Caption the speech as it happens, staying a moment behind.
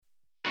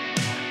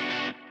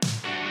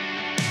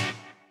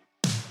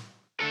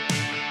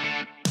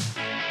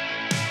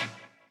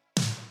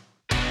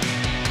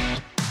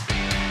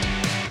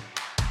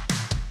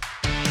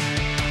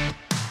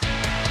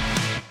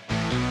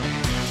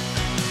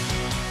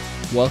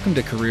Welcome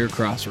to Career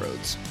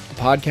Crossroads, a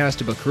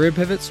podcast about career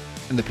pivots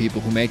and the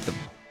people who make them.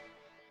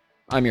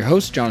 I'm your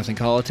host, Jonathan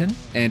Colleton,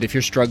 and if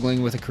you're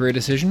struggling with a career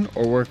decision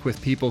or work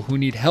with people who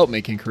need help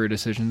making career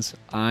decisions,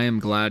 I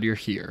am glad you're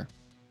here.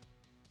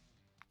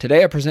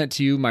 Today I present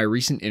to you my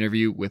recent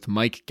interview with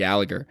Mike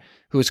Gallagher,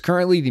 who is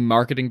currently the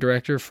marketing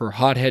director for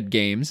Hothead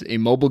Games, a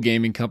mobile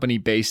gaming company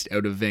based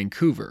out of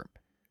Vancouver.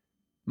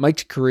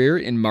 Mike's career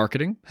in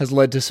marketing has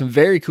led to some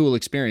very cool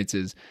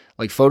experiences,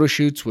 like photo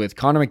shoots with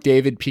Connor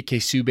McDavid, PK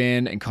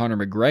Subban, and Conor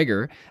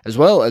McGregor, as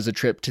well as a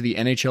trip to the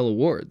NHL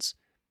Awards.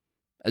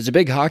 As a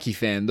big hockey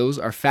fan, those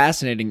are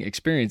fascinating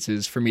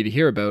experiences for me to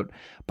hear about,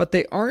 but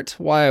they aren't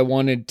why I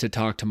wanted to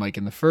talk to Mike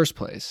in the first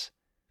place.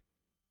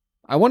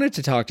 I wanted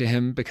to talk to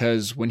him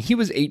because when he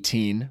was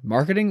 18,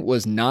 marketing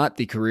was not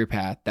the career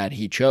path that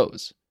he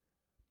chose.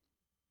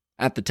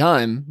 At the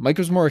time, Mike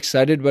was more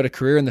excited about a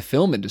career in the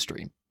film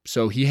industry.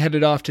 So he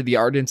headed off to the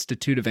Art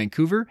Institute of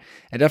Vancouver,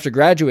 and after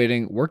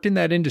graduating, worked in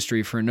that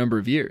industry for a number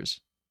of years.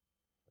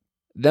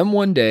 Then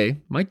one day,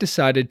 Mike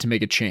decided to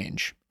make a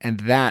change, and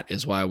that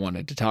is why I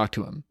wanted to talk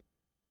to him.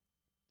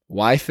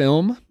 Why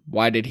film?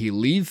 Why did he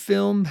leave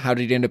film? How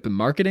did he end up in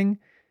marketing?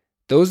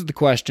 Those are the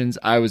questions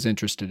I was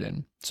interested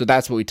in, so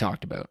that's what we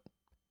talked about.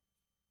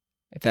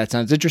 If that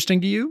sounds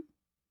interesting to you,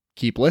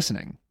 keep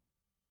listening.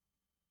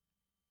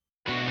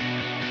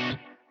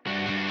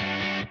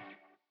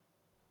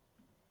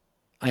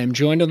 I am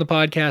joined on the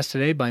podcast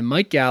today by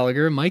Mike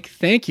Gallagher. Mike,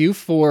 thank you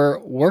for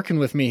working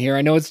with me here.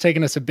 I know it's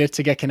taken us a bit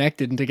to get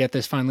connected and to get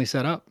this finally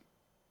set up.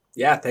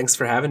 Yeah, thanks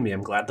for having me.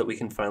 I'm glad that we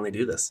can finally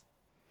do this.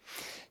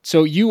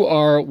 So you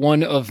are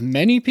one of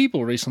many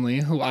people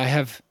recently who I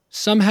have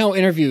somehow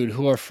interviewed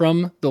who are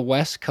from the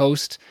West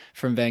Coast,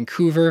 from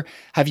Vancouver.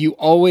 Have you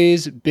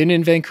always been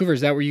in Vancouver? Is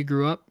that where you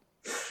grew up?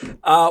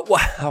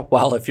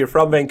 Well, if you're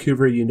from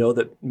Vancouver, you know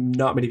that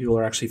not many people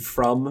are actually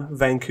from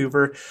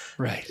Vancouver.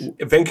 Right.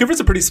 Vancouver's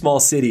a pretty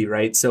small city,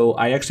 right? So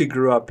I actually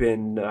grew up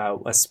in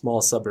a small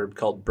suburb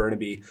called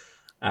Burnaby.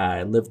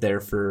 I lived there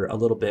for a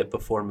little bit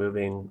before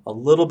moving a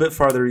little bit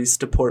farther east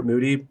to Port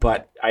Moody.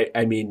 But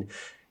I mean,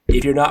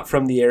 if you're not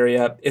from the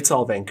area, it's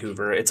all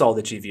Vancouver. It's all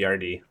the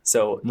GVRD.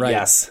 So right.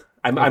 Yes,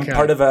 I'm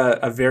part of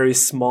a very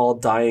small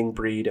dying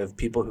breed of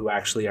people who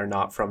actually are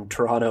not from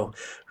Toronto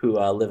who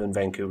live in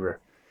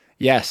Vancouver.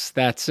 Yes,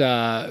 that's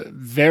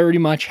very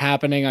much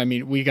happening. I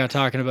mean, we got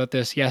talking about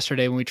this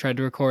yesterday when we tried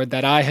to record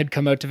that I had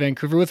come out to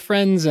Vancouver with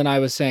friends and I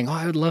was saying,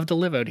 I would love to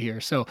live out here.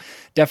 So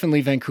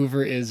definitely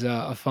Vancouver is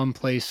a fun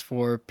place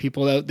for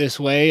people out this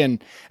way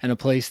and a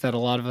place that a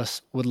lot of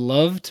us would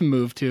love to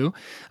move to.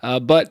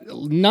 But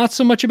not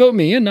so much about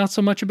me and not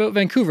so much about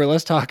Vancouver.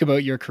 Let's talk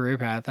about your career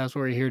path. That's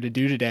what we're here to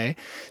do today.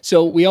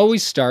 So we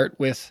always start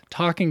with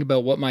talking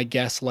about what my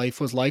guest's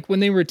life was like when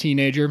they were a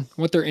teenager,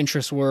 what their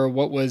interests were,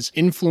 what was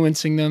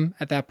influencing them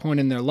at that point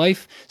in their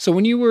life. So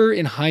when you were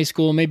in high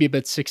school, maybe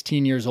about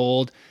 16 years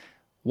old,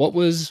 what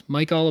was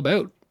Mike all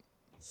about?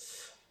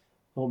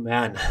 Oh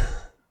man,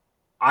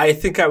 I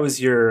think I was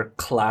your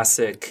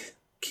classic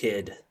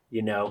kid,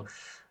 you know.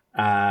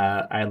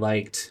 I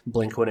liked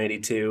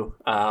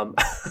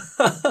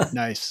Blink-182.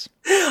 Nice.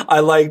 I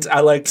liked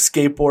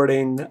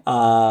skateboarding.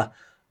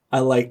 I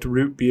liked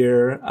root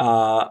beer.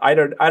 I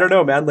don't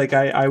know, man. Like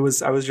I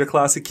was your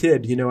classic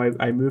kid. You know,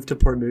 I moved to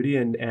Port Moody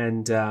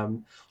and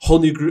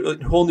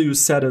whole new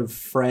set of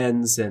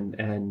friends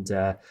and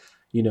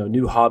you know,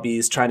 new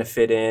hobbies, trying to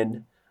fit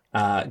in.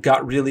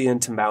 Got really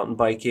into mountain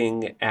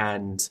biking,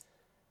 and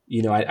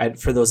you know, I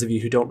for those of you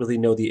who don't really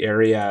know the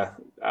area,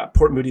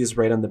 Port Moody is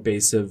right on the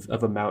base of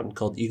a mountain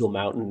called Eagle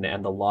Mountain,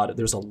 and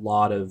there's a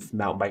lot of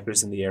mountain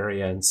bikers in the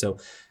area, and so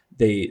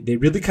they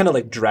really kind of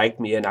like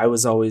dragged me in. I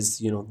was always,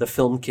 you know, the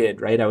film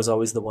kid, right? I was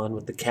always the one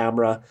with the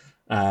camera,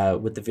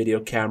 with the video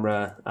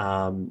camera.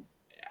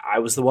 I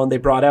was the one they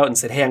brought out and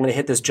said, hey, I'm going to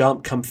hit this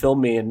jump, come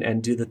film me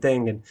and do the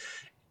thing.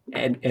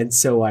 And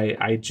so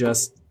I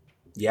just,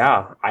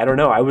 yeah, I don't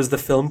know. I was the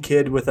film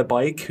kid with a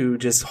bike who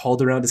just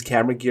hauled around his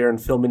camera gear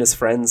and filming his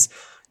friends,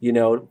 you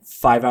know,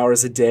 5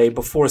 hours a day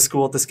before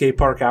school at the skate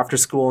park, after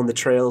school on the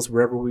trails,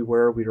 wherever we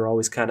were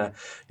always kind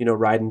of, you know,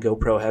 riding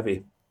GoPro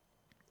heavy.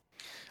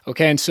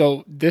 Okay, and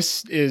so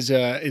this is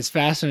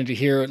fascinating to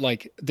hear,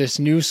 like this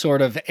new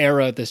sort of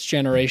era, this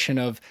generation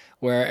of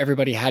where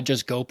everybody had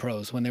just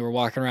GoPros when they were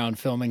walking around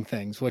filming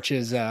things, which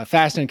is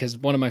fascinating because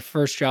one of my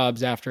first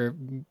jobs after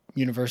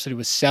university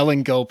was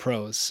selling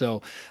GoPros.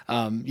 So,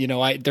 you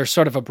know, there's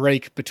sort of a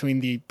break between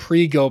the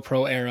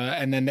pre-GoPro era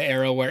and then the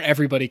era where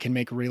everybody can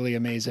make really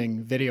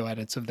amazing video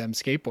edits of them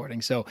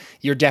skateboarding. So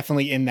you're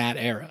definitely in that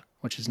era,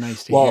 which is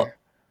nice to hear.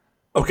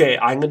 Okay,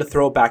 I'm going to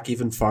throw it back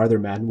even farther,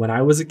 man. When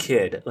I was a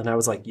kid, when I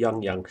was like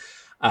young,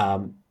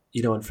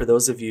 you know, and for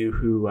those of you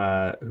who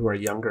are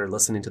younger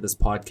listening to this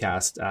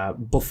podcast,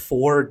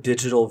 before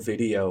digital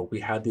video,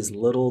 we had these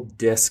little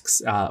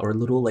discs or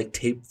little like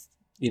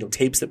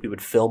tapes that we would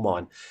film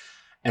on.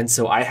 And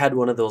so I had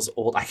one of those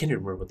old, I can't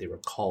even remember what they were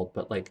called,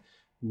 but like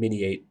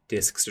Mini 8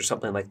 discs or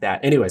something like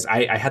that. Anyways,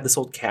 I had this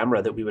old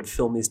camera that we would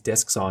film these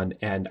discs on,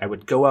 and I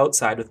would go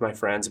outside with my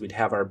friends. We'd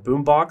have our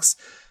boombox.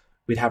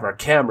 we'd have our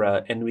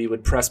camera and we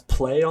would press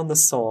play on the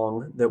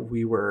song that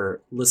we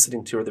were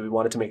listening to or that we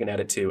wanted to make an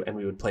edit to, and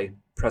we would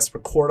press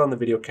record on the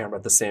video camera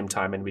at the same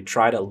time, and we'd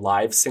try to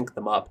live sync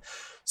them up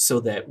so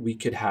that we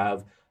could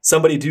have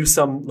somebody do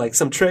some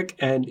trick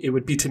and it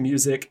would be to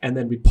music, and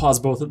then we'd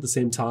pause both at the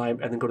same time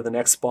and then go to the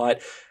next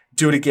spot,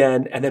 do it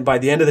again. And then by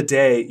the end of the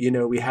day,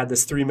 we had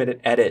this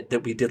 3-minute edit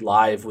that we did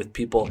live with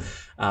people,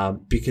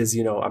 because,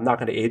 I'm not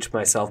going to age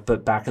myself,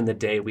 but back in the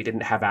day, we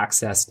didn't have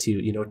access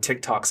to,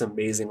 TikTok's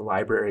amazing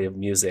library of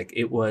music.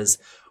 It was,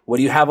 what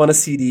do you have on a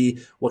CD?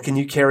 What can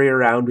you carry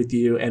around with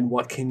you? And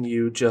what can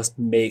you just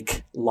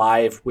make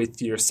live with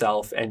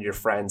yourself and your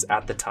friends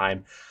at the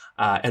time?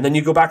 And then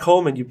you go back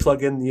home and you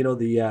plug in,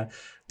 the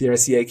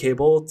RCA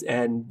cable,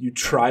 and you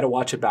try to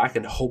watch it back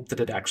and hope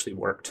that it actually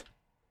worked.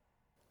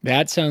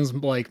 That sounds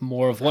like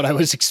more of what I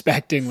was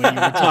expecting when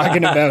you were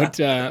talking about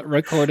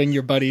recording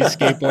your buddies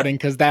skateboarding,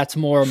 because that's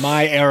more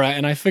my era,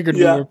 and I figured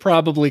we were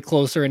probably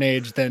closer in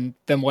age than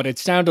what it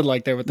sounded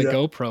like there with the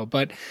GoPro.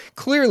 But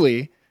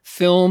clearly,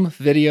 film,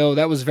 video,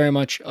 that was very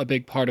much a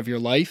big part of your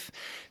life.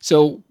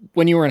 So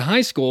when you were in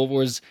high school,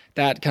 was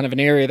that kind of an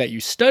area that you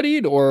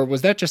studied, or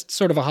was that just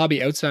sort of a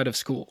hobby outside of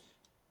school?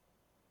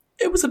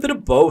 It was a bit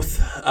of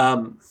both.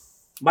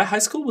 My high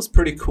school was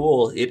pretty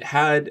cool. It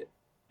had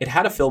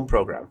a film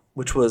program,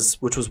 which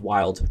was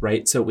wild,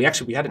 right? So we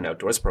had an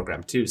outdoors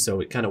program too.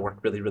 So it kind of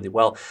worked really, really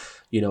well.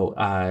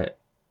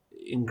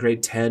 In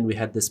grade 10, we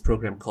had this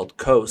program called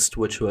Coast,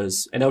 which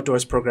was an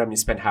outdoors program. You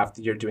spent half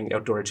the year doing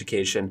outdoor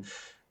education.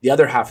 The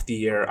other half of the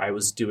year, I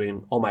was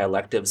doing, all my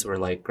electives were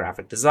like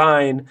graphic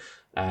design,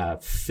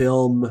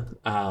 film,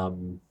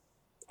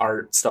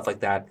 art, stuff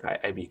like that.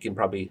 I mean, you can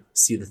probably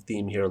see the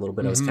theme here a little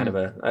bit. I was kind of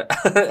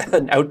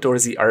an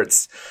outdoorsy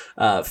arts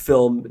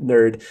film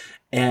nerd.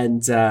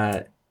 And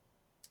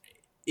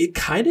it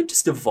kind of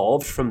just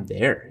evolved from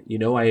there.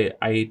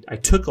 I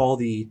took all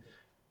the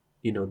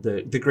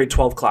grade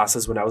 12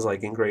 classes when I was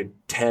like in grade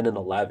 10 and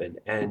 11.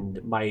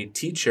 And my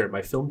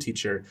film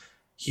teacher,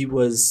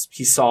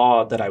 he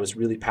saw that I was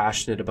really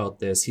passionate about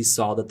this. He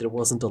saw that there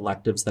wasn't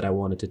electives that I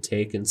wanted to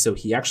take. And so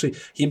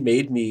he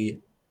made me,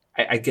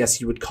 I guess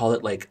you would call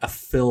it like a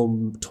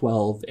film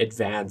 12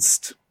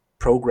 advanced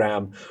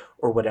program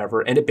or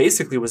whatever. And it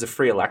basically was a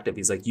free elective.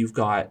 He's like,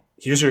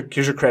 here's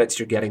your credits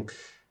you're getting.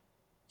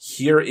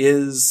 Here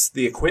is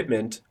the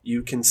equipment.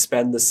 You can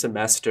spend the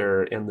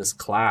semester in this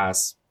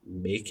class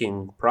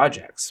making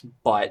projects,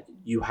 but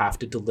you have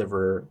to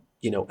deliver,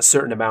 a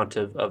certain amount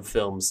of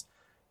films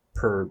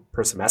per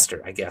semester,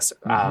 I guess.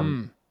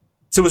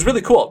 So it was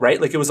really cool, right?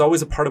 Like, it was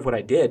always a part of what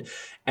I did.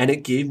 And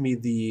it gave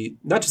me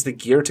not just the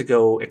gear to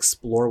go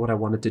explore what I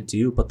wanted to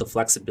do, but the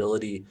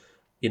flexibility,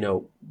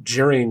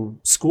 during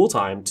school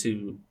time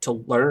to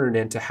learn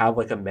and to have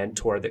like a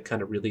mentor that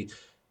kind of really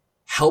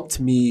helped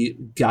me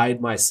guide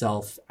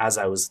myself as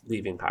I was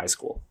leaving high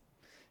school.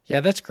 Yeah,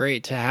 that's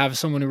great to have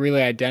someone who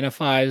really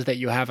identifies that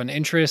you have an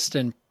interest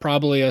and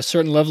probably a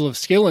certain level of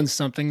skill in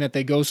something, that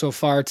they go so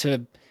far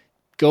to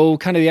go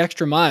kind of the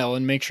extra mile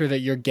and make sure that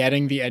you're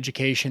getting the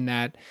education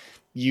that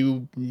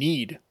you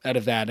need out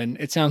of that. And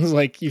it sounds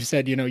like you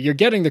said, you're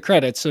getting the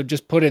credits, so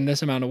just put in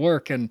this amount of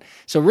work. And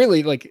so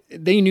really, like,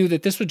 they knew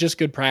that this was just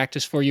good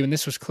practice for you, and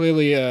this was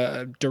clearly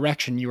a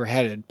direction you were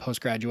headed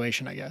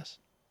post-graduation, I guess.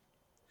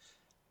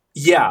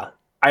 Yeah,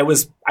 I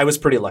was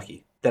pretty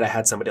lucky that I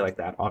had somebody like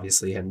that,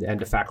 obviously, and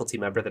a faculty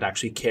member that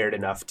actually cared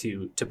enough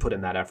to put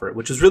in that effort,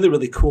 which was really,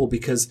 really cool,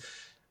 because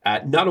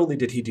not only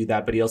did he do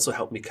that, but he also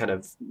helped me kind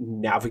of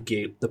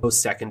navigate the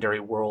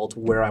post-secondary world,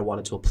 where I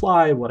wanted to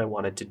apply, what I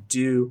wanted to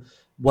do,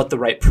 what the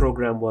right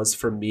program was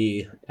for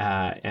me.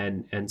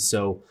 And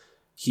so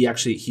he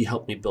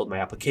helped me build my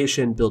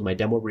application, build my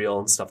demo reel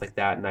and stuff like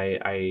that. And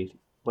I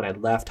when I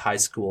left high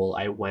school,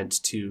 I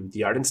went to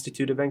the Art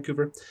Institute of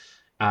Vancouver,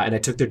 and I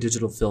took their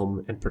digital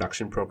film and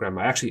production program.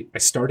 I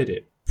started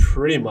it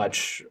pretty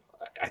much,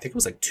 I think it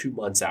was like 2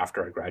 months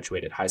after I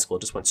graduated high school.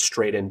 Just went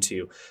straight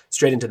into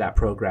that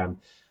program,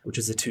 which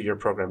is a 2-year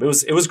program.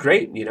 It was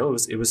great.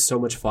 It was so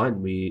much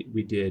fun.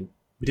 We did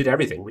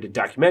everything. We did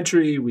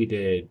documentary, we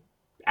did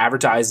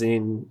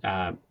advertising,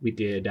 we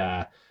did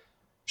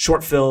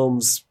short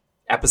films,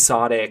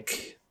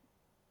 episodic.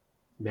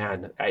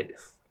 Man, I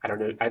don't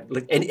know.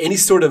 Like any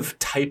sort of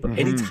type of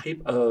any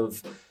type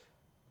of,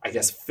 I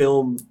guess,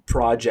 film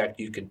project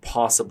you could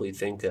possibly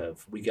think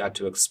of, we got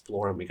to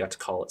explore, and we got to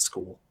call it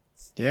school.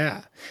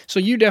 Yeah. So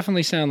you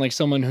definitely sound like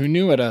someone who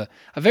knew at a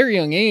very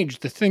young age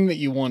the thing that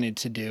you wanted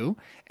to do,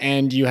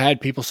 and you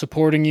had people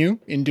supporting you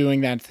in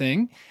doing that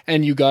thing,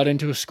 and you got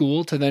into a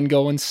school to then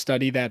go and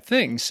study that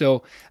thing.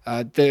 So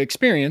the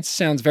experience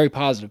sounds very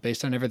positive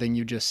based on everything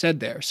you just said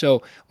there.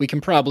 So we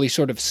can probably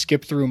sort of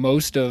skip through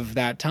most of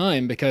that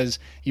time, because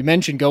you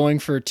mentioned going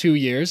for 2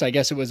 years. I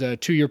guess it was a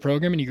 2-year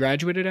program, and you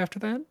graduated after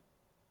that?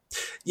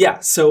 Yeah.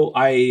 So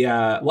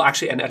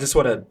actually, and I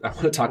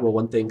want to talk about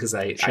one thing, because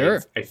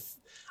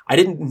I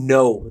didn't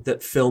know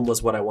that film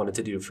was what I wanted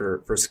to do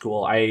for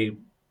school. I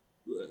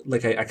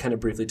kind of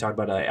briefly talked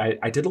about it.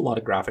 I did a lot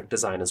of graphic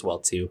design as well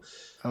too.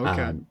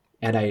 Okay.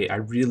 And I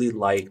really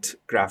liked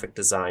graphic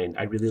design.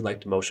 I really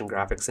liked motion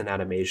graphics and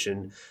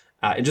animation,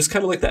 and just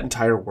kind of like that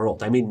entire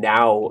world. I mean,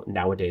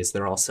 nowadays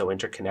they're all so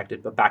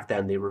interconnected, but back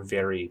then they were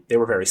very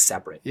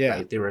separate, Yeah.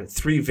 right? They were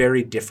three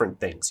very different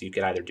things. You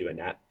could either do an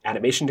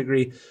animation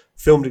degree,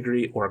 film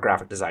degree, or a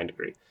graphic design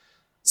degree.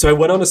 So I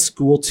went on a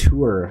school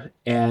tour,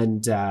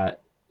 and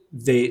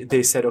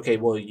they said, okay,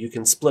 well, you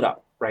can split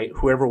up, right?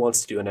 Whoever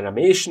wants to do an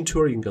animation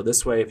tour, you can go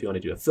this way. If you want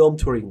to do a film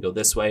tour, you can go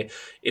this way.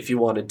 If you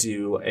want to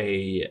do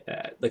a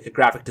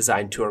graphic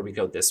design tour, we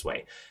go this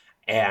way.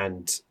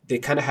 And they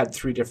kind of had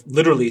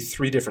literally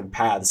three different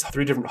paths,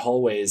 three different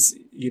hallways,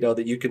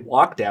 that you could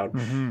walk down.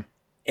 Mm-hmm.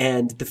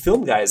 And the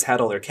film guys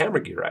had all their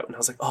camera gear out, and I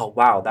was like, "Oh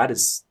wow,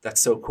 that's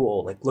so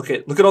cool! Like, look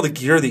at all the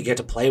gear that you get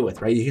to play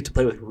with, right? You get to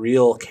play with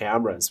real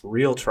cameras,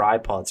 real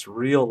tripods,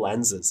 real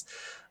lenses,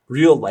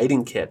 real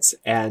lighting kits."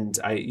 And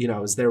I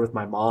was there with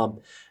my mom,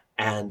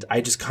 and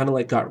I just kind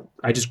of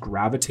I just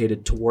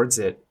gravitated towards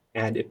it,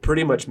 and it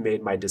pretty much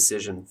made my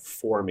decision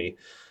for me.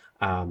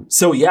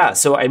 So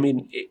I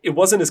mean, it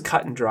wasn't as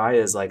cut and dry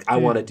as like I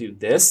want to do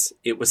this.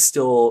 It was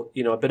still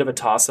a bit of a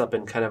toss up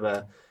and kind of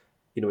a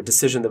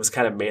decision that was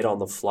kind of made on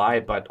the fly,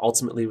 but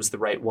ultimately was the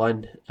right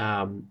one.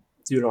 I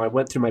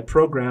went through my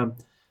program,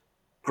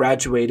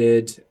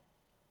 graduated,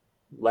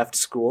 left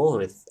school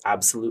with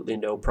absolutely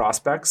no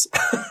prospects.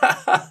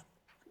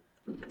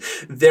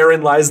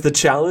 Therein lies the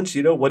challenge.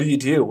 What do you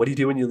do? What do you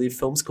do when you leave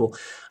film school?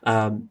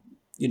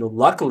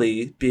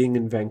 Luckily, being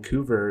in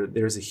Vancouver,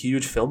 there's a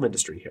huge film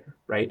industry here,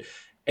 right?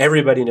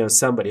 Everybody knows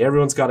somebody.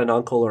 Everyone's got an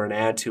uncle or an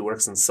aunt who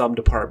works in some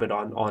department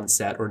on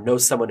set or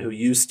knows someone who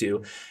used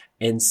to.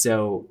 And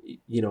so,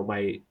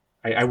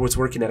 I was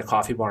working at a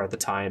coffee bar at the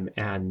time,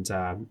 and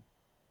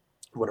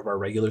one of our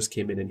regulars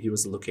came in, and he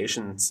was a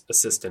locations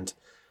assistant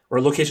or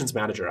a locations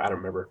manager. I don't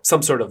remember,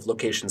 some sort of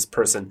locations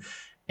person.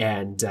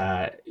 And,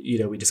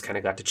 we just kind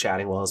of got to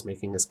chatting while I was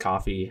making his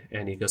coffee.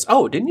 And he goes,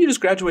 "Oh, didn't you just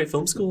graduate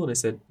film school?" And I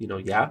said,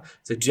 "Yeah."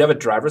 He's like, "Do you have a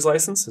driver's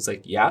license?" I was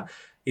like, "Yeah."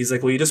 He's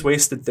like, "Well, you just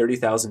wasted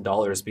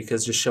 $30,000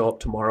 because just show up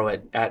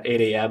tomorrow at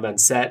 8 a.m. on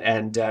set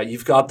and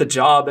you've got the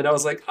job." And I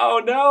was like,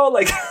 "Oh, no."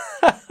 Like,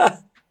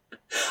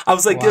 I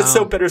was like, wow. It's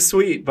so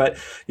bittersweet. But,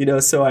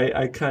 so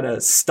I kind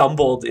of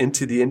stumbled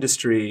into the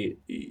industry,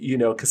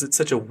 because it's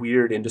such a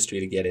weird industry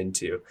to get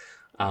into.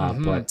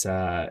 But,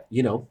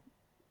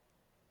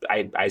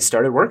 I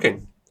started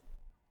working.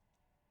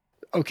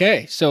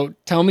 Okay, so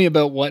tell me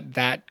about what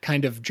that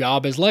kind of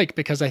job is like,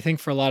 because I think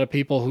for a lot of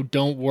people who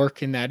don't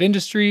work in that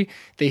industry,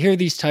 they hear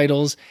these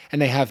titles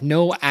and they have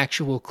no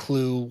actual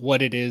clue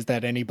what it is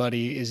that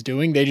anybody is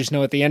doing. They just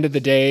know at the end of the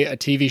day, a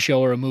TV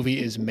show or a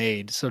movie is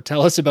made. So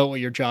tell us about what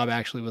your job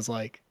actually was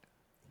like.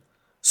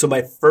 So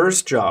my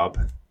first job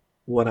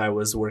when I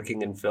was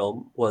working in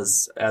film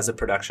was as a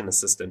production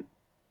assistant.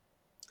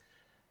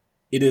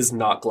 It is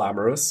not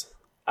glamorous.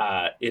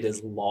 It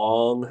is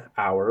long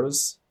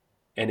hours.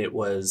 And it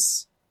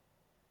was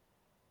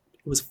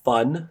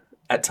fun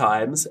at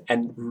times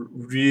and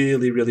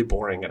really, really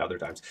boring at other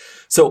times.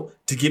 So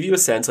to give you a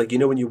sense, like,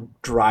 when you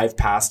drive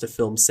past a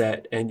film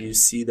set and you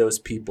see those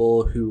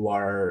people who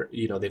are,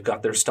 they've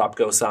got their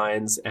stop-go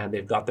signs and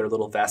they've got their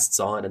little vests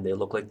on and they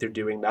look like they're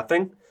doing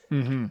nothing.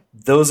 Mm-hmm.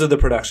 Those are the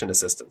production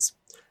assistants.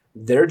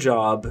 Their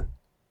job,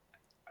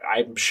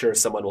 I'm sure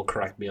someone will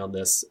correct me on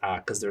this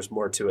because there's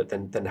more to it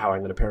than how I'm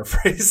going to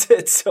paraphrase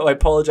it. So I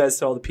apologize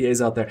to all the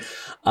PAs out there.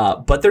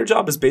 But their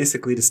job is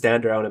basically to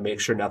stand around and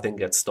make sure nothing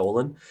gets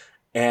stolen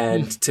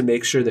and to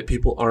make sure that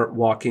people aren't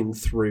walking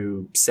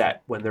through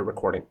set when they're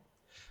recording.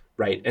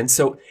 Right. And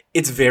so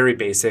it's very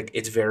basic.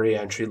 It's very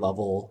entry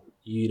level.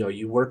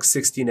 You work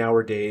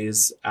 16-hour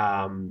days.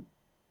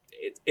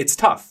 It's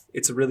tough.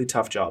 It's a really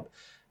tough job.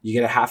 You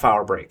get a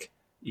half-hour break,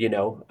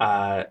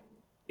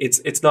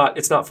 It's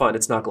not fun.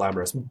 It's not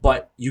glamorous,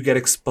 but you get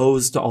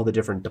exposed to all the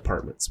different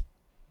departments.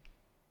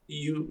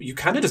 You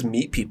kind of just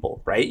meet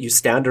people, right? You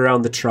stand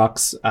around the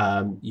trucks.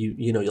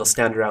 You'll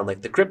stand around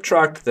like the grip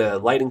truck, the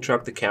lighting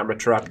truck, the camera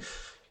truck.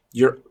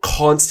 You're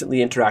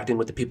constantly interacting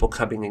with the people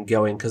coming and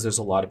going because there's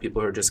a lot of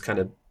people who are just kind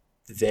of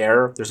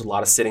there. There's a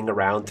lot of sitting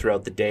around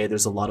throughout the day.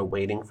 There's a lot of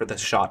waiting for the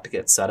shot to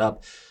get set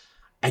up.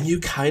 And you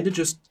kind of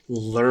just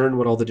learn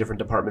what all the different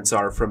departments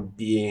are from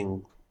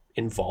being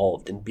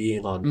involved and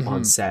being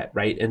on set,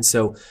 right? And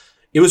so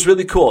it was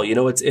really cool.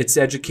 It's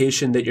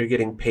education that you're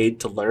getting paid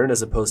to learn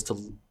as opposed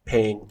to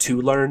paying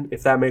to learn,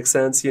 if that makes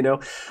sense.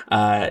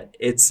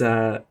 It's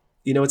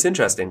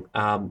interesting.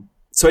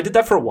 So I did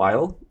that for a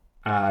while.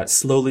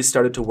 Slowly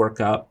started to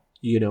work up.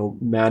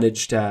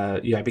 Managed.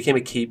 I became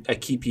a key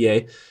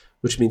PA,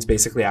 which means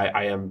basically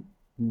I am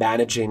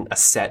managing a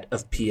set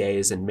of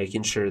PAs and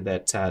making sure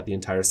that the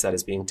entire set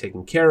is being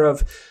taken care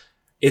of.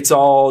 It's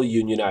all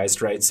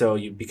unionized, right? So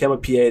you become a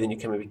PA, then you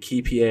become a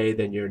key PA,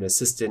 then you're an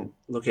assistant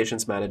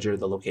locations manager,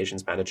 the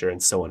locations manager,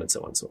 and so on and so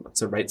on and so on.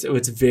 So, right. So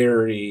it's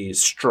very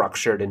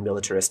structured and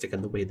militaristic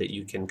in the way that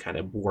you can kind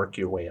of work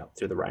your way up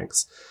through the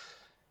ranks.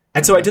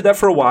 And so I did that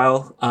for a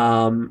while.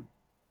 And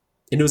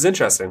it was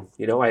interesting.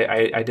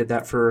 I did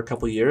that for a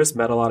couple of years,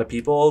 met a lot of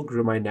people,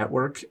 grew my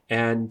network,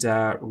 and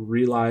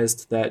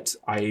realized that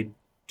I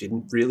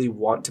didn't really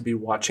want to be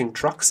watching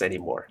trucks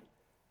anymore.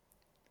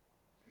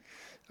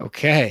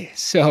 Okay.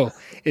 So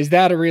is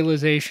that a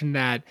realization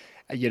that,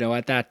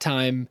 at that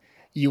time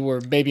you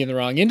were maybe in the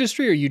wrong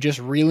industry, or you just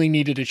really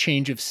needed a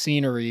change of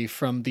scenery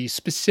from the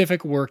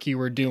specific work you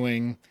were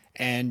doing?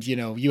 And,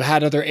 you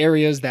had other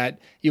areas that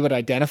you had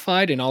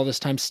identified in all this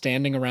time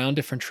standing around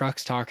different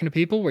trucks talking to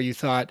people where you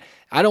thought,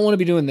 I don't want to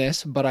be doing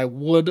this, but I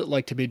would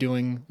like to be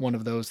doing one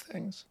of those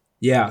things.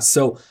 Yeah.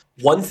 So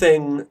one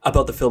thing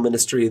about the film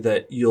industry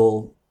that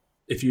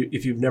if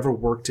you've never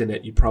worked in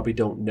it, you probably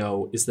don't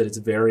know, is that it's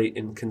very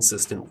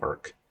inconsistent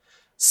work.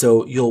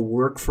 So you'll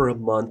work for a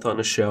month on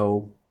a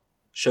show,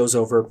 show's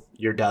over,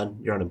 you're done,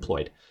 you're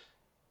unemployed.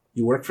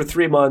 You work for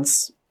 3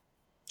 months,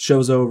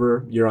 show's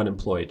over, you're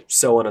unemployed,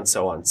 so on and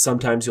so on.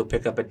 Sometimes you'll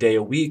pick up a day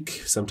a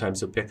week,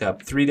 sometimes you'll pick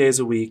up 3 days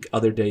a week,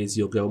 other days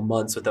you'll go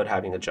months without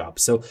having a job.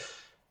 So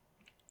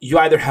you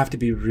either have to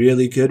be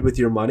really good with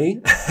your money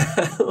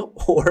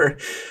or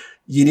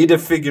you need to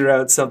figure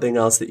out something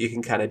else that you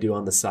can kind of do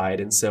on the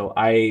side. And so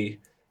I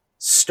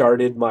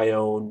started my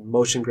own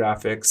motion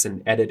graphics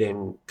and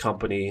editing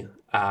company,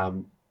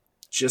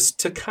 just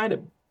to kind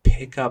of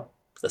pick up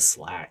the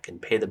slack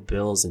and pay the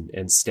bills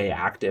and stay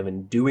active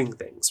and doing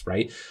things,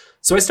 right?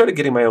 So I started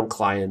getting my own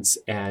clients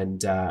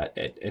and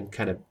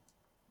kind of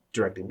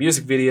directing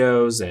music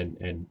videos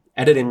and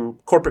editing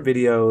corporate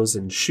videos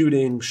and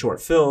shooting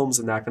short films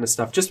and that kind of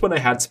stuff, just when I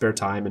had spare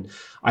time. And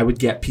I would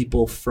get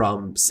people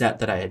from set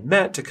that I had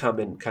met to come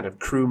and kind of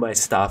crew my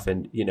stuff.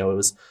 And, it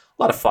was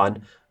a lot of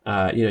fun.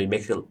 You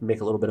make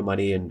a little bit of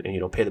money and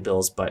pay the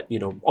bills. But,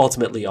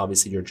 ultimately,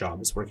 obviously, your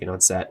job is working on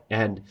set.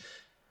 And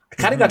I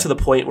kind of got to the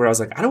point where I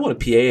was like, I don't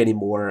want a PA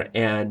anymore.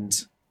 And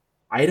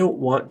I don't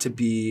want to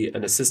be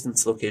an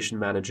assistant location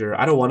manager.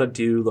 I don't want to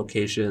do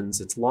locations.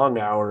 It's long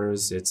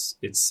hours. It's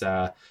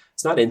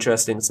not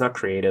interesting. It's not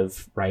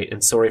creative, right?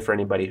 And sorry for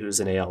anybody who's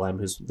an ALM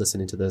who's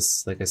listening to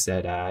this. Like I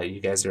said, you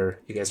guys are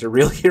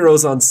real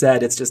heroes on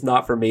set. It's just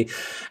not for me.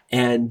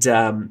 And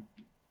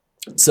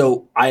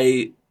so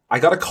I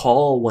got a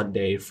call one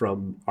day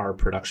from our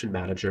production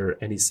manager,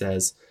 and he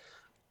says,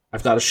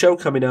 "I've got a show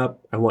coming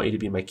up. I want you to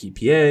be my key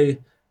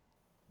PA.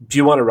 Do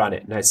you want to run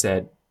it?" And I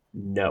said,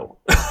 "No."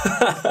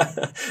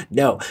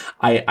 No,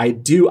 I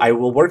do. I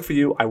will work for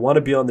you. I want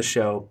to be on the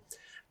show.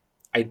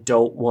 I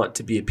don't want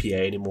to be a PA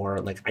anymore.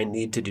 Like, I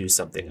need to do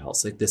something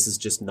else. Like, this is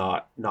just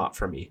not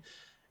for me.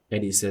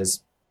 And he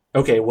says,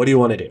 "Okay, what do you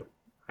want to do?"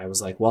 I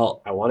was like,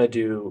 "Well, I want to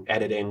do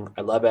editing.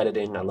 I love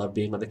editing. I love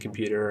being on the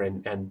computer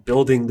and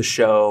building the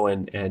show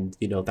and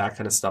that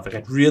kind of stuff. Like,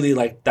 I'd really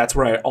that's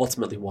where I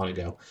ultimately want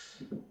to go."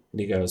 And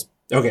he goes,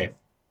 "Okay,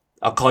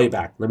 I'll call you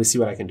back. Let me see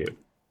what I can do."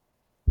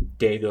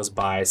 Day goes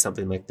by,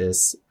 something like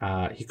this.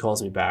 He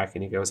calls me back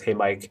and he goes, "Hey,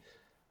 Mike,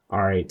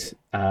 all right.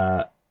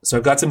 So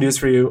I've got some news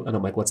for you." And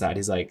I'm like, "What's that?"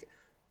 He's like,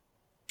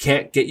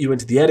 "Can't get you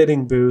into the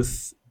editing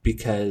booth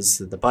because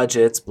the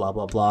budgets, blah,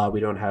 blah, blah. We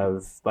don't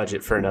have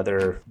budget for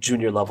another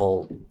junior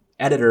level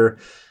editor.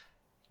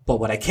 But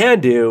what I can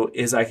do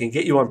is I can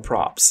get you on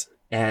props,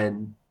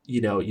 and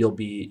you'll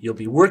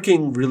be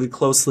working really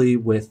closely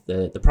with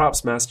the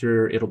props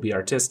master. It'll be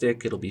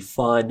artistic. It'll be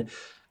fun.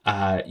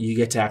 You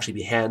get to actually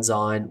be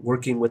hands-on,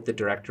 working with the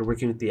director,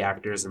 working with the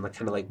actors, and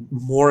kind of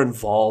more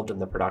involved in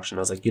the production."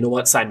 I was like, "You know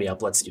what? Sign me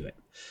up. Let's do it."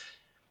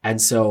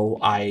 And so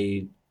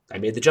I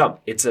made the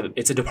jump. It's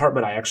a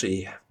department I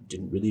actually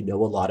didn't really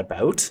know a lot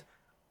about,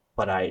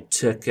 but I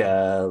took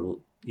a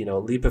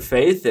leap of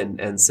faith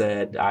and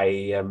said, "I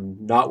am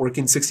not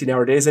working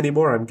 16-hour days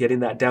anymore. I'm getting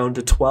that down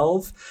to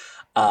 12.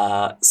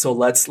 So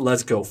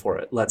let's go for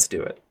it. Let's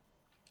do it."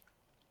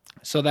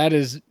 So that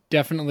is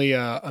definitely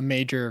a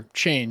major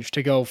change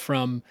to go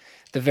from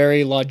the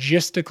very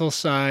logistical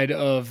side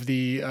of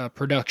the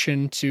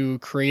production to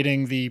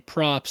creating the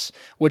props,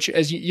 which,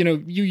 as you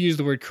use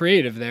the word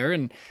creative there.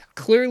 And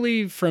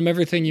clearly from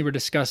everything you were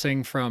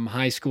discussing from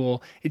high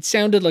school, it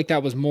sounded like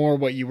that was more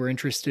what you were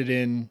interested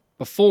in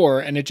before.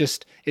 And it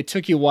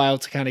took you a while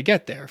to kind of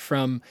get there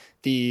from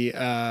the,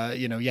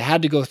 you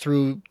had to go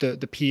through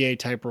the PA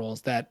type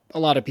roles that a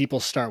lot of people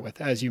start with,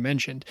 as you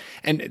mentioned.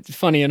 And it's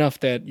funny enough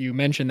that you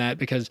mentioned that,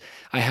 because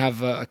I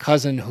have a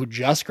cousin who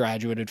just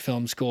graduated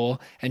film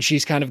school, and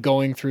she's kind of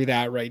going through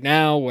that right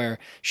now, where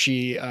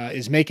she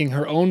is making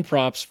her own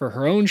props for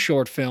her own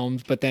short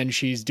films, but then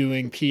she's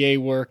doing PA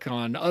work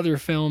on other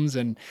films.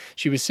 And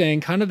she was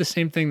saying kind of the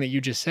same thing that you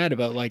just said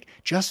about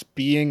just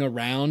being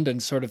around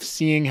and sort of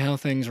seeing how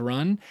things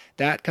run.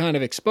 That kind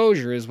of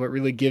exposure is what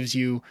really gives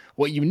you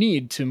what you need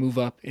to move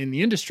up in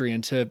the industry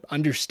and to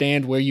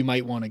understand where you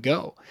might want to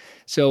go.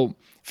 So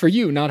for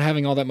you, not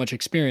having all that much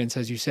experience,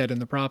 as you said, in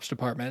the props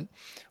department,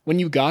 when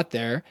you got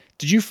there,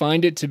 did you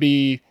find it to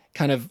be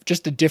kind of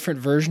just a different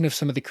version of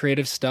some of the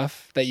creative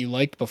stuff that you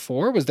liked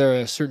before? Was there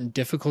a certain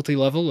difficulty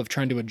level of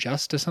trying to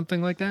adjust to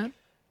something like that?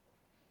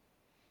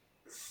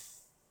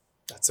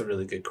 That's a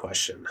really good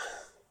question.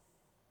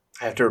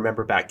 I have to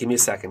remember back. Give me a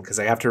second, because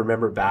I have to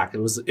remember back. It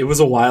was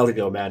a while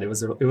ago, man. It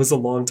was a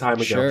long time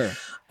ago. Sure.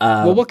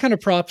 Well, what kind of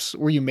props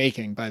were you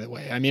making, by the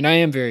way? I mean, I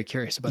am very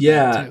curious about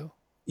that too.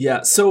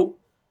 Yeah. So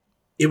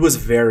It was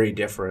very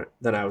different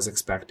than I was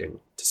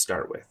expecting to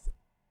start with.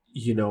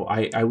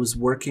 I was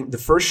working, the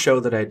first show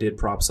that I did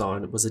props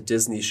on was a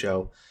Disney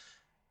show,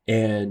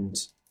 and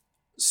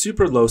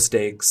super low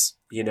stakes,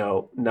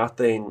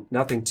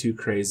 nothing too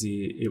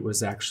crazy. It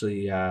was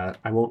actually,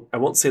 I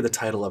won't say the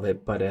title of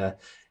it, but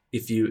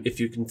if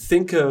you can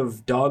think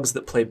of dogs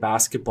that play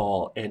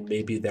basketball and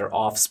maybe their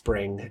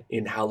offspring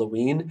in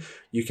Halloween,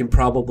 you can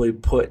probably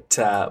put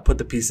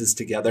the pieces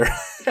together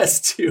as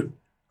to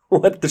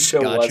what the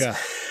show Gotcha.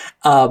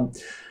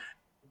 was.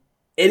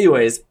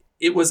 Anyways,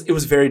 it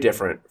was very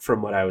different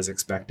from what I was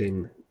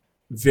expecting.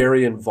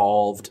 Very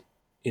involved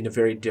in a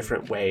very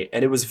different way,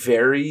 and it was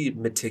very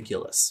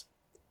meticulous,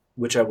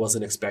 which I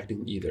wasn't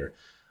expecting either.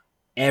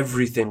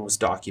 Everything was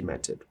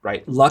documented,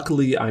 right?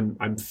 Luckily,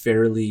 I'm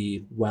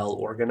fairly well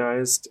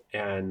organized,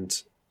 and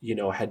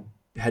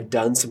had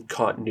done some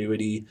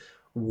continuity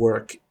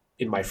work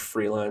in my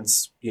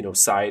freelance,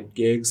 side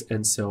gigs,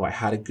 and so I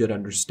had a good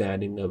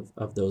understanding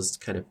of those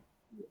kind of,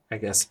 I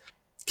guess,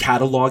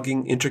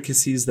 cataloging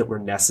intricacies that were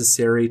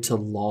necessary to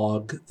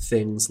log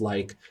things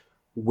like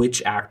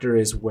which actor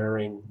is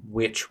wearing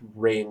which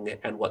ring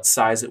and what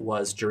size it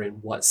was during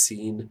what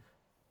scene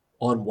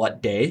on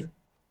what day.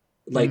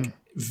 Like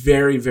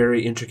very,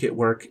 very intricate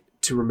work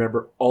to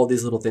remember all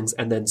these little things,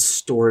 and then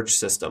storage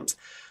systems.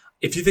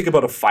 If you think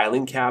about a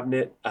filing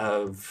cabinet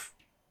of,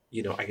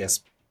 I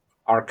guess,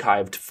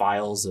 archived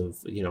files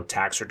of,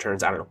 tax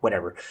returns, I don't know,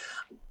 whatever.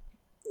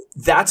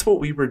 That's what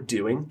we were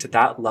doing to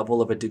that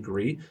level of a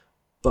degree,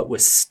 but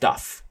with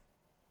stuff.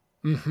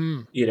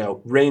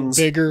 Rings,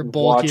 bigger,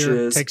 bulkier,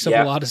 watches, takes up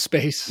a lot of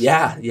space.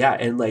 Yeah.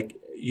 And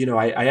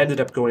I ended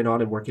up going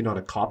on and working on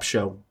a cop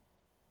show,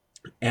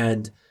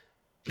 and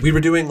we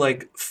were doing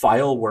like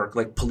file work,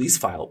 like police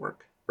file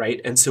work, right?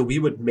 And so we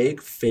would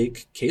make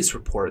fake case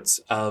reports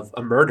of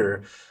a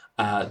murder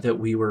that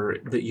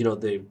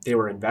they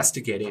were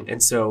investigating.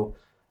 And so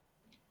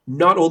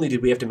not only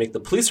did we have to make the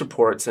police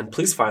reports and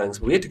police filings,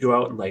 but we had to go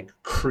out and like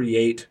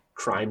create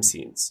crime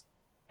scenes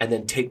and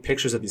then take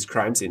pictures of these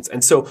crime scenes.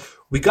 And so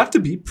we got to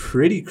be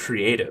pretty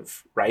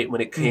creative, right?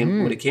 When it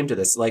came to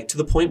this, like to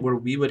the point where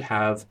we would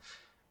have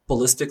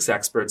ballistics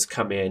experts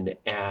come in,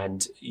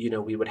 and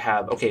we would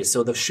have, okay,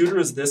 so the shooter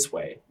is this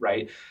way,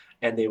 right?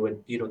 And they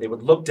would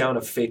look down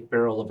a fake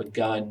barrel of a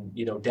gun,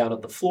 down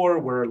at the floor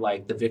where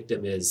like the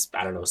victim is,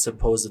 I don't know,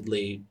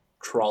 supposedly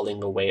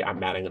crawling away. I'm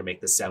going to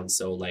make this sound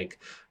so like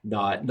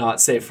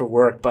not safe for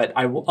work, but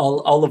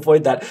I'll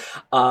avoid that.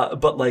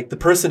 But like the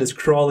person is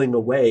crawling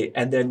away,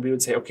 and then we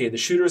would say, okay, the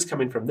shooter is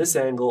coming from this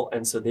angle,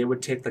 and so they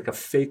would take like a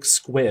fake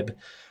squib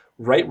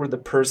right where the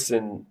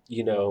person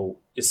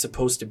is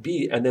supposed to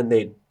be, and then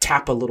they'd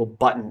tap a little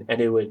button, and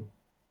it would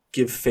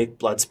give fake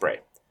blood spray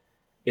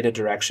in a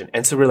direction.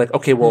 And so we're like,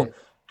 okay, well,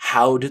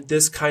 how did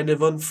this kind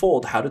of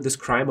unfold? How did this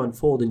crime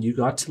unfold? And you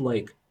got to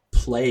like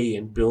play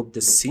and build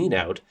this scene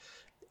out,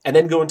 and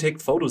then go and take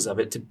photos of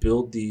it to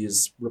build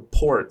these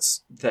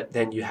reports that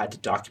then you had to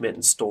document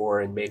and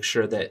store and make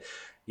sure that,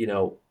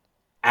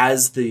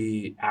 as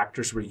the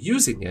actors were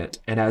using it,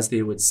 and as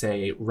they would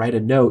say, write a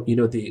note,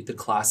 the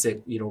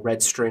classic,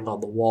 red string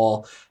on the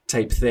wall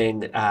type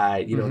thing,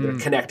 they're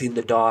connecting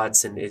the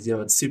dots, and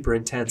it's super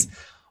intense.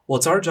 Well,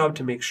 it's our job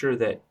to make sure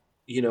that,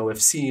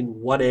 if scene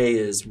 1A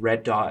is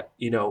red dot,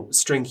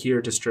 string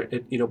here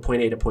to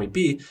point A to point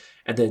B,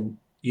 and then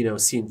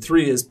scene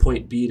 3 is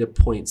point B to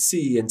point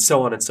C, and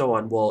so on and so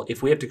on. Well,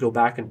 if we have to go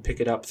back and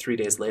pick it up 3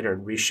 days later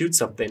and reshoot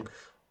something,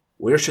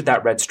 where should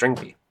that red string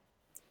be?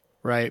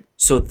 Right.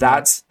 So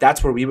that's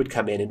where we would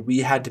come in, and we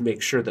had to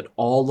make sure that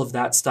all of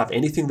that stuff,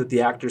 anything that the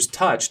actors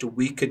touched,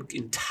 we could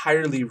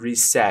entirely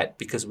reset,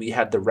 because we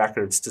had the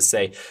records to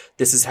say,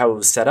 this is how it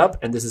was set up,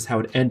 and this is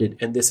how it ended,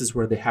 and this is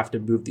where they have to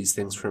move these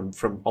things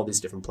from all these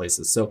different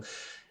places. So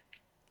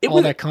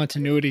that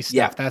continuity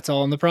stuff, that's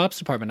all in the props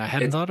department. I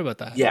hadn't thought about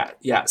that.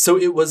 Yeah. So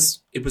it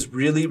was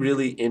really,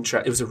 really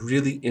interesting. It was a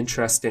really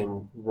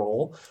interesting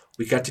role.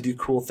 We got to do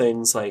cool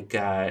things like,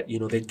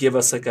 they'd give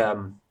us like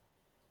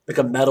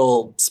a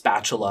metal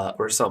spatula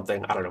or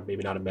something. I don't know,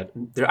 maybe not a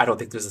metal. I don't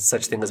think there's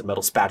such thing as a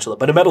metal spatula,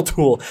 but a metal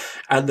tool.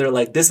 And they're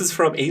like, this is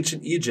from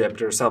ancient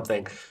Egypt or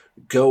something.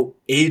 Go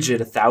age it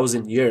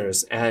 1,000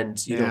 years.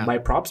 And, my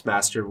props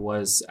master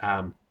was,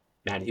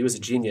 he was a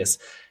genius.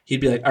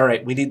 He'd be like, all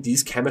right, we need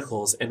these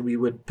chemicals. And we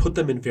would put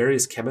them in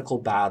various chemical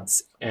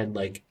baths and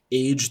like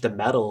age the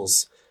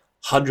metals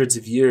hundreds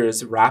of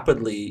years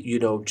rapidly,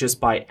 just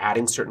by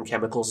adding certain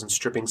chemicals and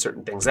stripping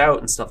certain things out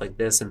and stuff like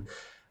this. And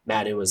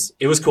man, it was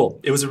cool.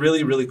 It was a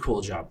really, really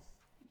cool job.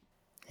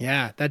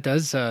 Yeah, that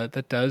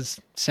does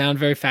sound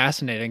very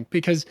fascinating,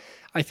 because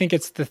I think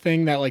it's the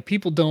thing that like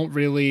people don't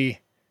really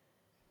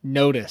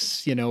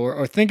notice,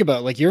 or think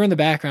about. Like, you're in the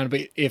background,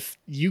 but if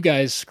you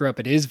guys screw up,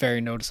 it is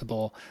very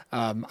noticeable.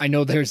 I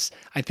know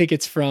I think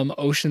it's from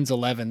Ocean's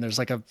 11. There's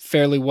like a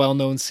fairly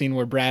well-known scene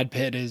where Brad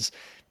Pitt is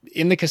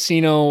in the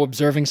casino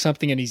observing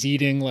something, and he's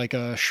eating like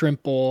a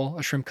shrimp bowl,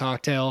 a shrimp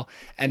cocktail,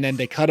 and then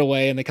they cut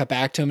away and they cut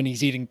back to him and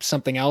he's eating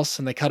something else,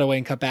 and they cut away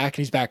and cut back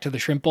and he's back to the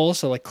shrimp bowl.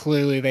 So like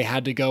clearly they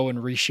had to go and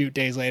reshoot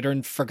days later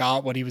and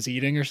forgot what he was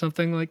eating or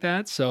something like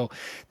that. So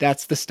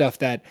that's the stuff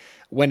that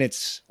when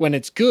it's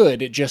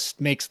good, it just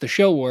makes the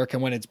show work,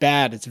 and when it's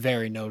bad, it's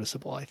very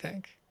noticeable, I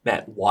think.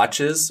 Matt,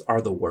 watches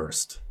are the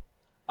worst.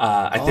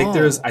 I think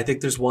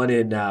there's one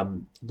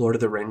in Lord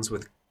of the Rings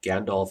with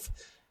Gandalf.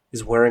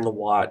 He's wearing a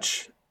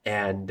watch,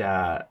 and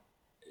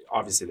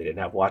obviously they didn't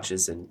have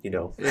watches in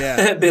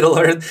Middle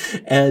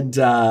Earth, and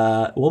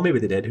well, maybe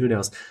they did. Who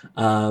knows?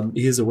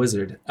 He is a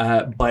wizard,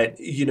 but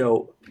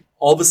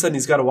all of a sudden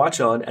he's got a watch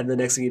on, and the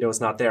next thing you know,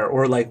 it's not there,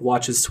 or like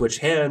watches switch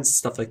hands,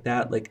 stuff like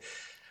that. Like,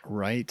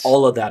 right,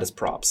 all of that is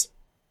props.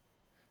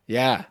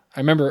 Yeah, I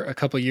remember a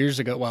couple of years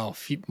ago, well,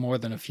 more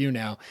than a few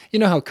now. You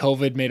know how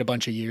COVID made a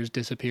bunch of years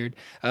disappeared?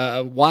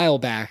 A while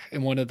back,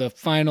 in one of the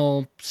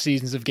final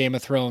seasons of Game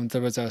of Thrones,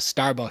 there was a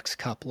Starbucks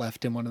cup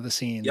left in one of the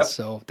scenes. Yep.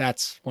 So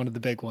that's one of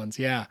the big ones.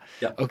 Yeah.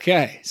 Yep.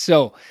 Okay.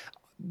 So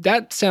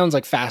that sounds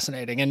like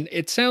fascinating. And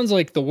it sounds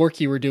like the work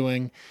you were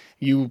doing,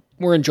 you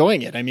were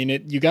enjoying it. I mean,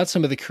 you got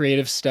some of the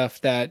creative stuff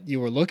that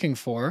you were looking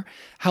for.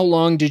 How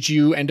long did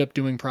you end up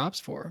doing props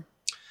for?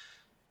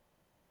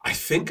 I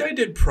think I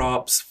did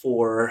props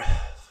for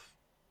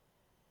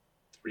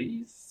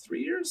three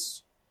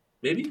years,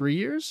 maybe. 3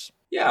 years?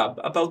 Yeah,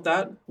 about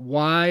that.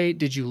 Why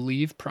did you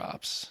leave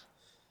props?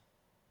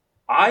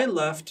 I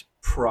left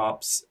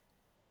props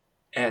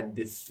and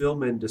the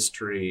film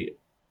industry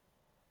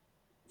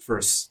for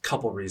a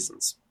couple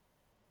reasons.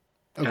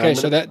 Okay,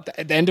 so that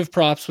the end of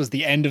props was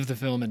the end of the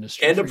film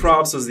industry. End of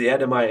props was the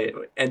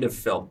end of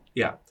film.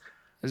 Yeah.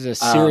 This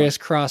is a serious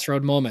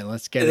crossroad moment.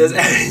 Let's get it.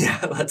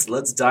 Yeah,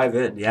 let's dive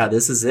in. Yeah,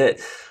 this is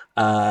it.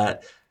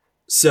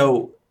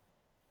 So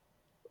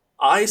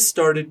I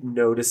started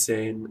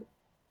noticing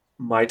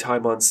my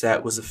time on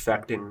set was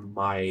affecting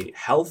my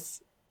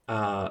health,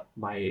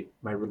 my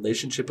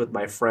relationship with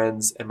my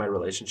friends, and my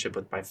relationship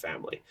with my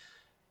family.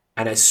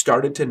 And I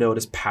started to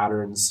notice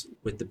patterns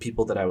with the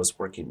people that I was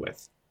working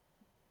with.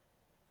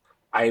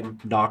 I'm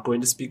not going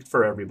to speak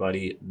for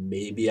everybody.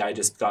 Maybe I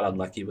just got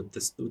unlucky with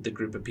the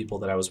group of people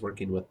that I was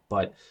working with,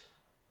 but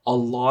a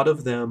lot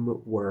of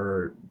them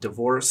were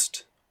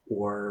divorced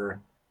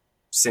or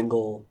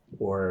single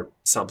or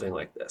something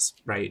like this,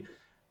 right?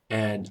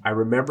 And I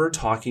remember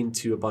talking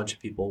to a bunch of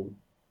people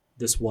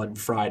this one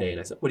Friday, and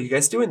I said, "What are you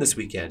guys doing this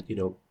weekend?"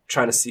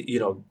 Trying to see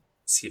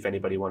if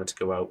anybody wanted to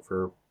go out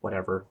for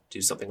whatever,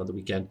 do something on the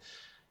weekend.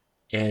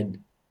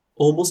 And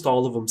almost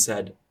all of them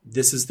said,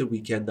 "This is the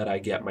weekend that I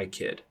get my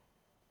kid."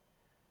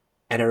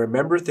 And I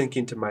remember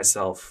thinking to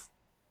myself,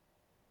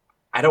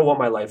 I don't want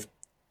my life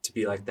to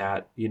be like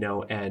that,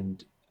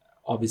 and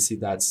obviously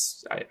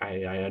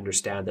I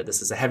understand that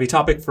this is a heavy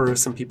topic for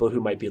some people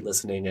who might be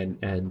listening,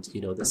 and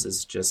this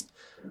is just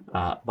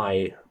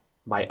my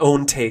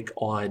own take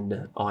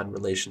on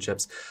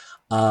relationships.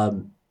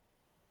 I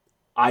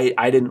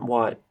didn't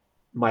want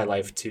my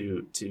life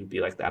to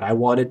be like that. I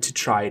wanted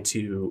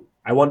to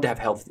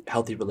have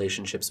healthy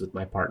relationships with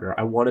my partner.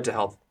 I wanted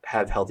to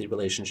have healthy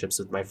relationships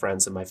with my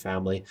friends and my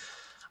family.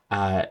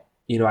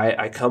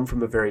 I come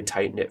from a very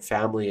tight-knit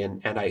family,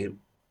 and I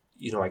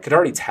could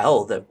already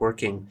tell that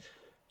working,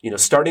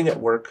 starting at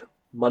work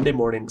Monday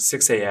morning,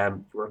 6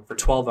 a.m., you work for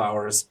 12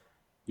 hours,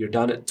 you're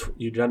done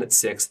at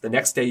 6. The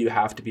next day you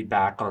have to be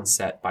back on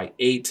set by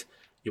 8.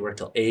 You work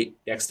till 8.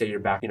 Next day you're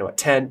back, at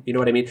 10. You know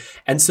what I mean?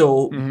 And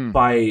so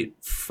by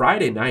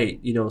Friday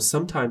night,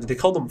 sometimes they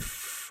call them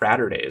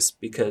Fraturdays,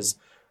 because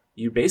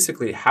you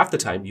basically half the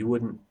time you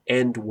wouldn't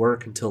end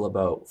work until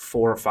about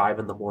 4 or 5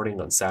 in the morning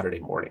on Saturday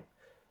morning.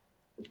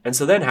 And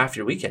so then half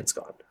your weekend's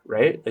gone,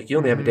 right? Like you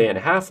only have a day and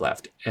a half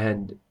left.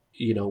 And,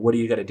 what do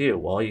you got to do?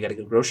 Well, you got to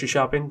go grocery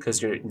shopping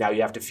because now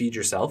you have to feed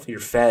yourself. You're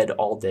fed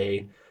all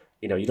day.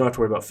 You don't have to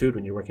worry about food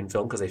when you're working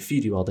film because they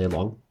feed you all day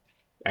long.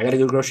 I got to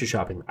go grocery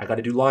shopping. I got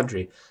to do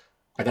laundry.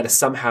 I got to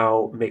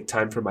somehow make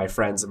time for my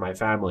friends and my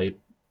family.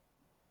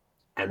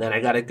 And then I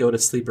got to go to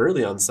sleep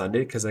early on Sunday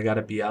because I got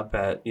to be up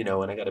at,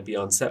 and I got to be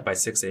on set by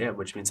 6 a.m.,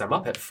 which means I'm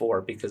up at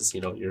 4 because,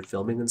 you're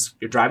filming and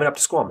you're driving up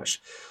to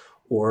Squamish,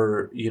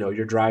 or,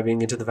 you're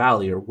driving into the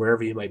valley or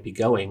wherever you might be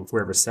going,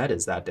 wherever set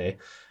is that day.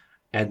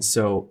 And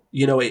so,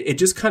 it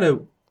just kind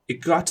of,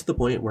 it got to the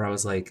point where I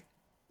was like,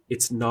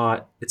 it's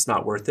not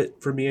worth it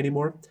for me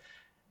anymore.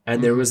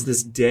 And there was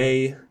this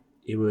day,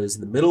 it was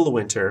in the middle of the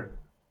winter.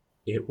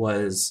 It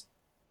was,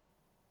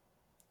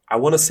 I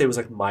want to say it was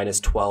like minus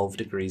 12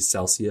 degrees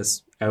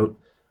Celsius out.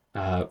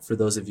 For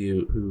those of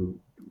you who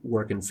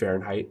work in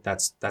Fahrenheit,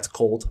 that's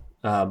cold.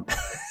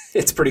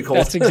 It's pretty cold.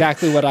 That's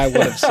exactly what I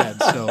would have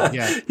said. So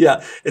yeah.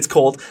 Yeah, it's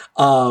cold.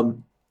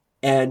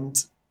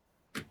 And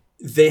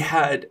they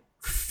had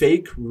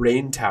fake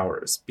rain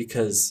towers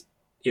because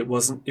we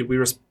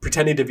were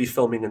pretending to be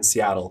filming in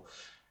Seattle,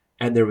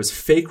 and there was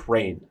fake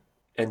rain.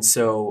 And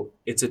so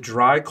it's a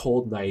dry,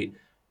 cold night.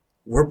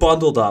 We're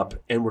bundled up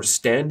and we're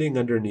standing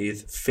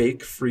underneath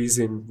fake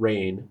freezing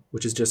rain,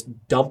 which is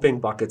just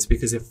dumping buckets,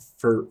 because if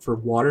for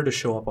water to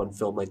show up on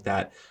film like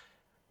that,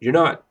 you're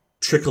not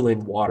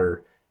trickling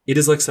water. It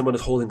is like someone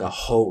is holding a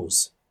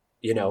hose,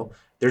 you know,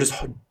 they're just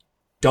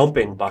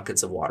dumping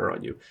buckets of water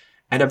on you.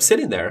 And I'm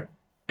sitting there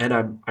and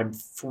I'm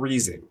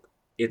freezing.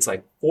 It's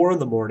like 4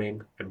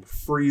 a.m. I'm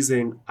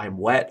freezing. I'm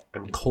wet.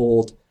 I'm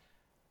cold.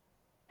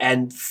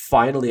 And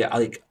finally,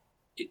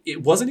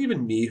 it wasn't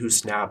even me who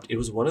snapped. It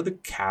was one of the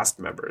cast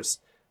members.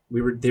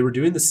 They were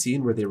doing the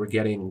scene where they were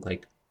getting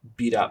like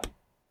beat up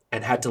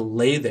and had to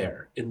lay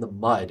there in the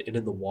mud and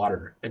in the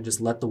water and just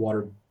let the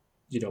water,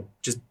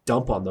 just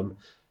dump on them.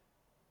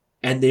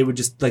 And they would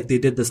just like, they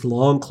did this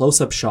long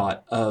close-up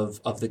shot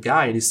of the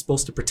guy, and he's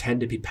supposed to pretend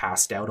to be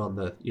passed out on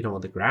the,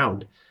 on the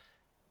ground.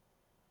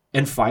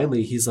 And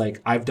finally, he's like,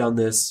 I've done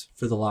this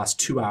for the last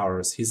 2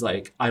 hours. He's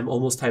like, I'm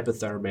almost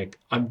hypothermic.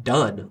 I'm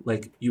done.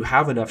 Like, you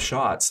have enough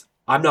shots.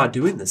 I'm not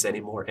doing this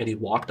anymore. And he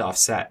walked off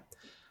set.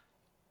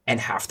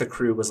 And half the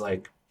crew was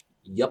like,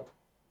 yep,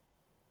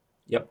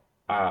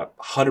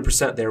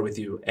 100% there with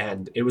you.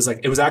 And it was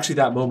actually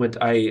that moment.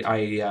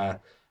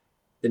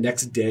 The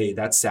next day,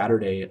 that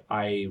Saturday,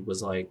 I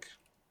was like,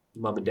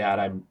 Mom and Dad,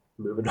 I'm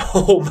moving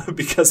home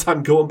because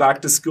I'm going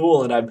back to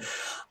school and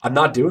I'm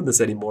not doing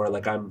this anymore.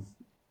 Like I'm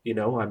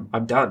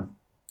done.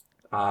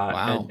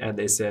 Wow. And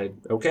they said,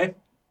 okay.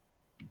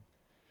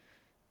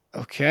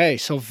 Okay.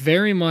 So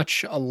very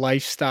much a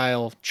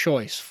lifestyle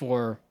choice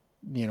for,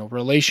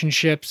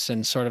 relationships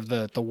and sort of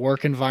the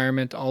work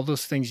environment, all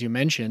those things you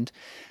mentioned.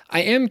 I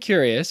am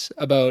curious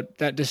about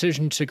that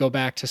decision to go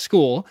back to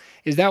school.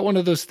 Is that one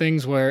of those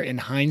things where in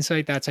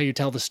hindsight, that's how you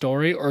tell the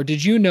story? Or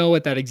did you know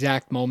at that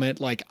exact moment,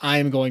 like,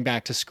 I'm going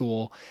back to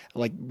school?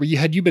 Like,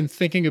 had you been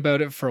thinking about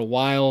it for a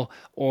while?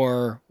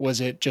 Or was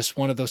it just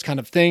one of those kind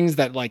of things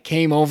that like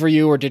came over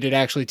you? Or did it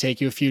actually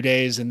take you a few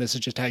days and this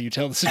is just how you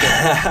tell the story?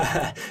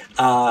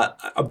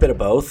 A bit of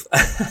both.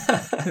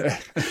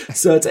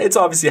 So it's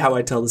obviously how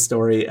I tell the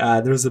story.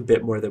 There's a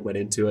bit more that went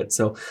into it.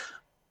 So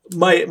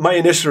my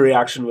initial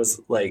reaction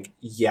was like,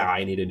 yeah,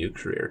 I need a new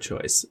career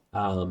choice.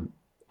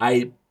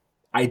 I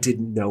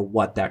didn't know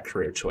what that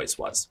career choice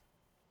was.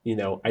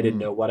 I didn't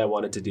know what I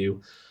wanted to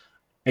do.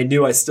 I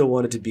knew I still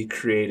wanted to be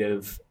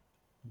creative.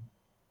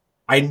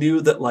 I knew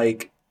that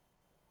like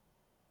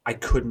I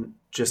couldn't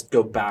just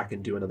go back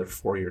and do another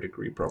 4-year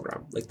degree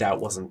program. Like that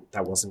wasn't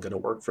going to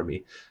work for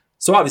me.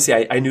 So obviously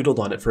I noodled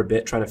on it for a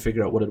bit, trying to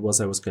figure out what it was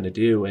I was going to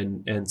do.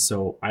 And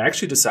so I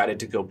actually decided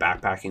to go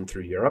backpacking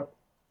through Europe.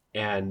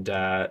 And,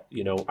 I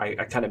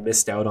kind of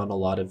missed out on a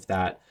lot of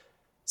that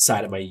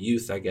side of my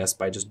youth, I guess,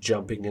 by just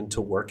jumping into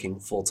working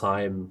full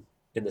time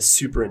in the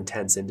super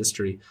intense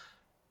industry.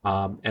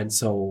 And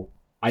so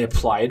I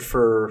applied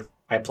for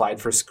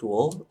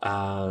school.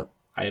 I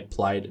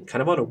applied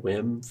kind of on a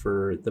whim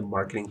for the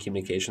marketing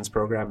communications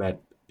program at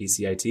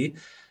BCIT,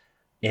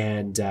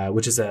 and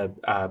which is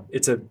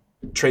it's a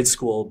trade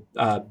school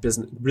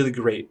business, really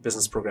great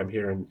business program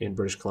here in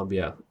British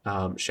Columbia.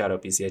 Shout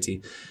out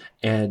BCIT.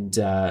 And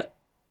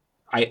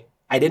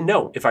I didn't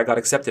know if I got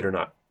accepted or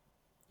not,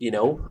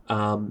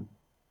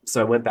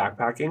 so I went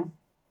backpacking,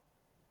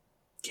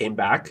 came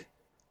back,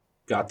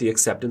 got the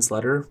acceptance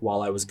letter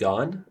while I was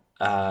gone,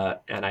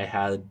 and I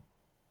had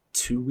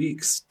 2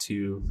 weeks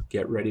to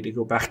get ready to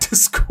go back to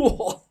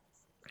school.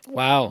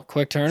 Wow,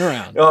 quick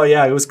turnaround. Oh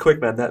yeah, it was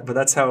quick, man. But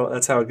that's how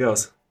it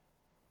goes.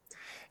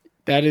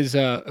 That is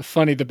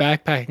funny, the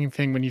backpacking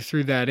thing, when you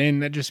threw that in,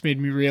 that just made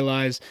me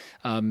realize,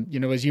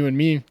 as you and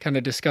me kind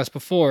of discussed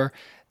before,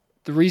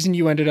 the reason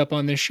you ended up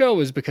on this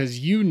show is because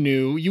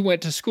you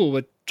went to school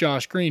with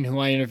Josh Green, who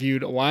I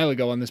interviewed a while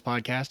ago on this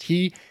podcast.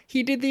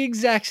 He did the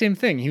exact same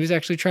thing. He was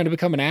actually trying to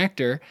become an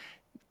actor,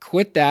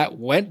 quit that,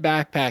 went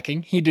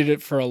backpacking. He did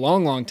it for a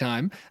long, long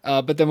time.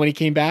 But then when he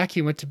came back,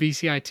 he went to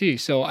BCIT.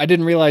 So I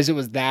didn't realize it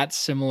was that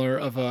similar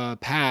of a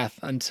path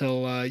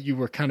until you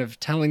were kind of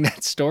telling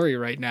that story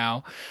right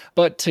now.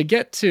 But to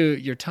get to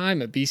your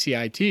time at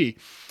BCIT,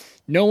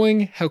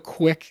 knowing how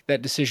quick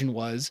that decision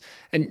was,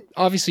 and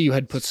obviously you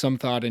had put some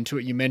thought into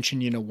it. You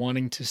mentioned,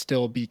 wanting to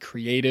still be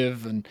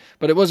creative,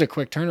 but it was a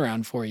quick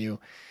turnaround for you.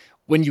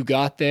 When you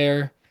got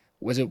there,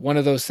 was it one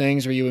of those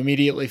things where you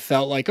immediately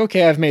felt like,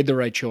 okay, I've made the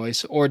right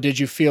choice? Or did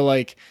you feel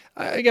like,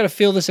 I got to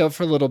feel this out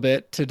for a little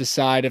bit to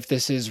decide if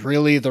this is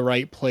really the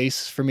right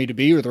place for me to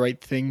be or the right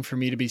thing for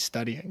me to be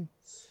studying?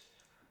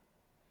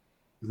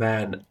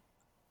 Man,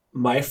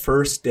 my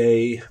first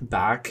day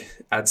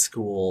back at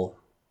school,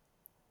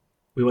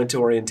 we went to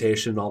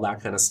orientation and all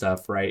that kind of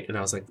stuff, right? And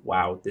I was like,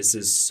 wow, this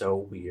is so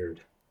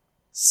weird.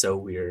 So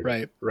weird.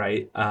 Right.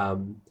 Right.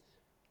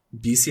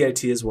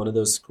 BCIT is one of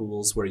those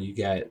schools where you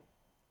get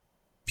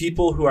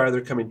people who are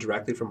either coming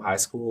directly from high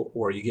school,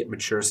 or you get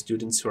mature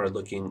students who are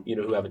looking,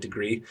 who have a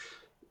degree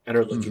and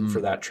are looking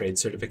for that trade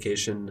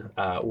certification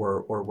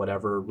or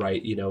whatever,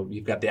 right?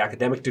 You've got the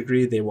academic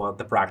degree, they want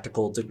the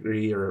practical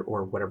degree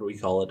or whatever we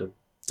call it, a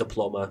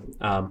diploma.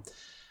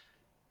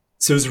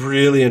 So it was a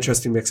really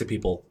interesting mix of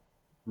people.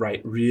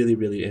 Right. Really,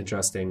 really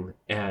interesting.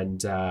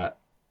 And I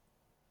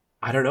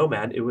don't know,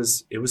 man, it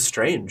was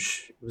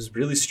strange. It was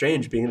really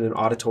strange being in an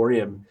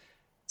auditorium,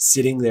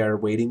 sitting there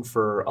waiting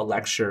for a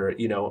lecture,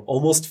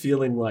 almost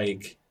feeling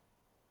like,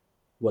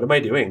 what am I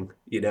doing?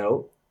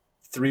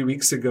 3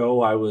 weeks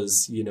ago, I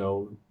was,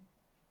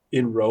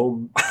 in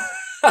Rome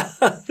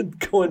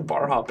going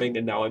bar hopping,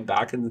 and now I'm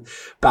back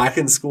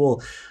in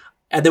school.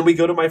 And then we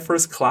go to my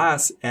first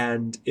class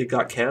and it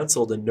got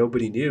canceled and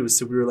nobody knew.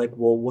 So we were like,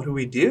 well, what do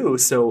we do?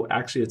 So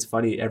actually it's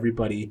funny.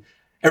 Everybody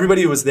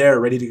who was there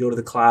ready to go to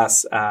the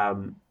class, in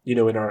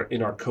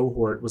our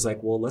cohort was like,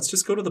 well, let's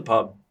just go to the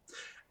pub.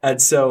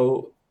 And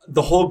so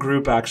the whole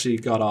group actually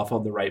got off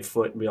on the right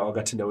foot, and we all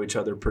got to know each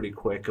other pretty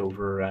quick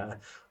over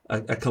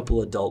a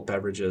couple adult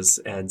beverages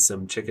and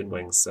some chicken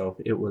wings. So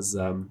it was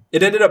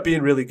it ended up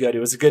being really good. It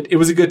was a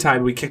good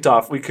time. We kicked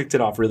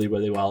it off really,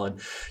 really well. And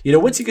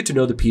once you get to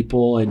know the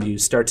people and you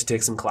start to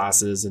take some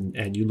classes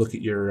and you look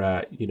at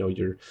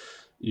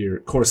your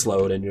course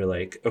load and you're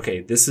like,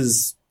 okay, this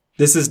is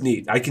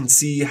neat. I can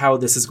see how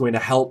this is going to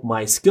help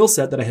my skill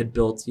set that I had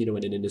built, in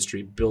an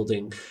industry,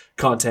 building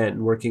content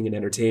and working in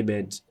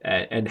entertainment,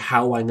 and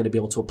how I'm going to be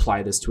able to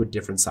apply this to a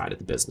different side of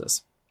the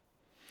business.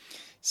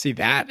 See,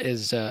 that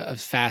is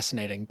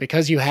fascinating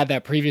because you had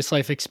that previous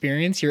life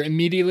experience. You're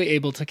immediately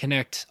able to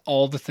connect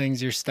all the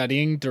things you're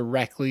studying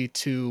directly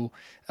to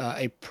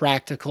a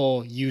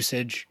practical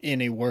usage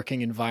in a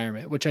working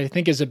environment, which I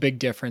think is a big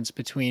difference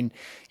between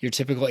your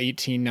typical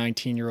 18,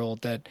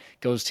 19-year-old that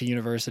goes to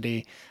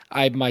university.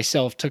 I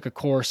myself took a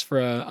course for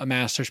a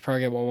master's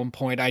program at one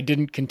point. I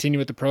didn't continue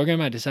with the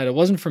program. I decided it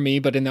wasn't for me,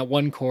 but in that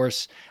one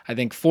course, I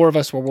think 4 of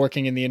us were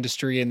working in the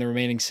industry and the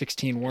remaining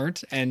 16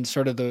 weren't. And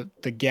sort of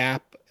the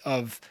gap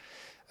of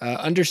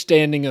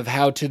understanding of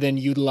how to then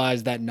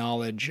utilize that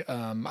knowledge,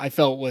 I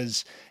felt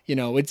was,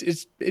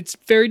 it's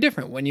very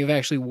different when you've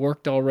actually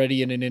worked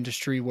already in an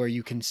industry where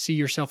you can see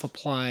yourself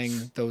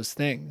applying those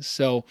things.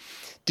 So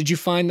did you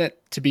find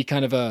that to be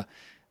kind of a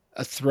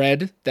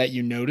thread that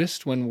you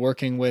noticed when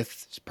working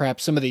with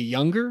perhaps some of the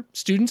younger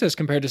students as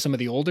compared to some of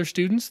the older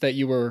students that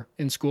you were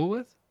in school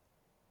with?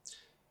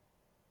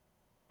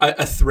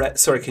 A threat.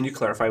 Sorry, can you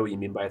clarify what you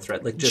mean by a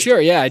threat?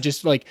 Sure. Yeah.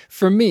 Just like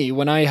for me,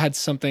 when I had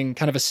something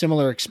kind of a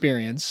similar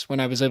experience,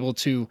 when I was able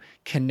to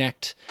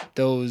connect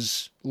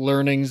those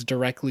learnings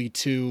directly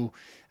to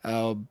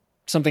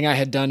something I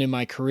had done in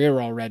my career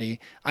already,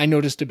 I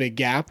noticed a big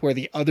gap where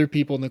the other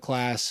people in the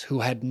class who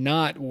had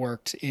not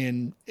worked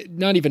in,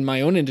 not even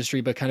my own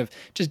industry, but kind of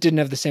just didn't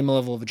have the same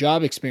level of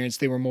job experience.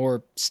 They were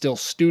more still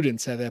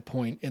students at that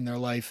point in their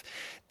life.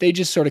 They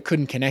just sort of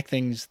couldn't connect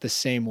things the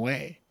same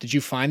way. Did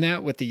you find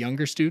that with the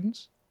younger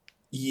students?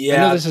 Yeah.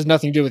 I know this has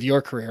nothing to do with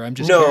your career. I'm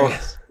just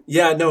curious.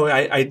 Yeah, no,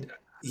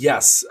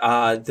 yes.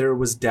 There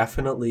was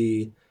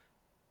definitely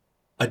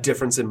a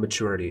difference in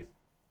maturity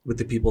with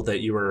the people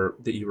that you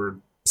were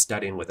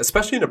studying with,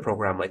 especially in a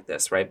program like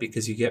this, right?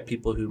 Because you get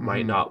people who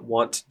might not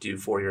want to do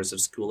 4 years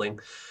of schooling,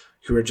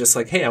 who are just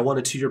like, hey, I want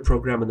a 2-year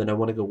program and then I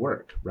want to go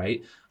work,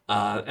 right?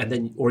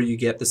 Or you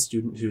get the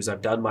student who's,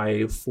 I've done my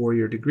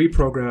 4-year degree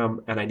program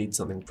and I need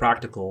something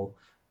practical,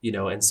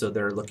 and so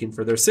they're looking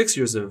for their 6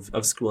 years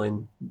of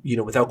schooling,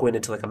 without going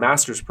into like a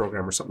master's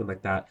program or something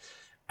like that.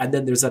 And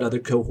then there's that other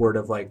cohort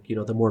of like,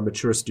 the more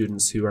mature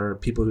students who are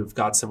people who've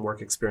got some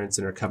work experience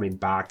and are coming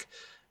back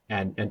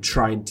and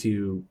trying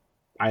to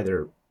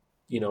either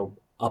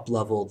up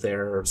level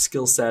their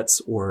skill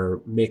sets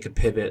or make a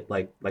pivot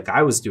like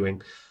I was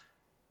doing.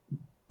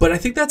 But I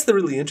think that's the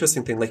really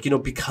interesting thing. Like,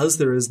 because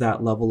there is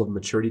that level of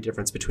maturity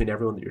difference between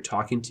everyone that you're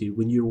talking to,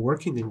 when you're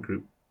working in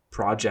group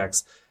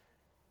projects,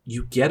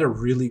 you get a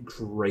really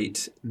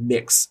great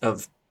mix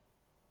of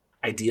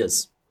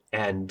ideas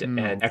and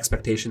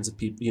expectations of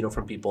people,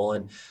 from people,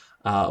 and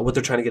what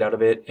they're trying to get out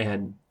of it,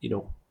 and,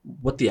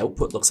 what the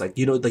output looks like.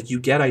 Like you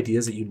get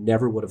ideas that you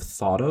never would have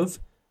thought of,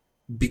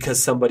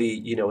 because somebody,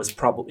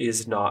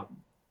 is not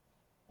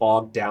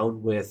bogged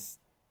down with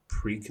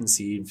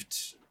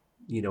preconceived,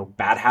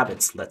 bad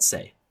habits, let's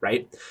say,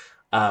 right?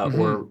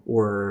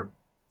 Or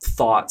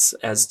thoughts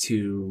as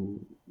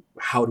to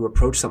how to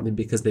approach something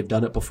because they've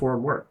done it before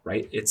in work,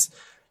 right?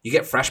 You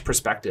get fresh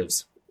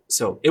perspectives.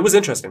 So it was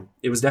interesting.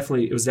 It was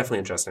definitely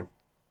interesting.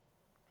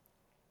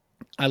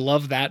 I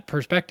love that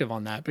perspective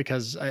on that,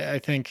 because I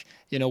think,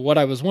 what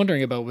I was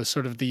wondering about was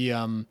sort of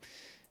the,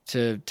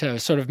 to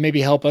sort of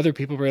maybe help other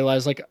people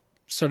realize, like,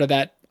 sort of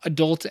that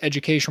adult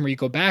education where you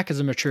go back as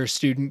a mature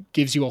student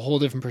gives you a whole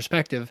different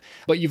perspective.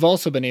 But you've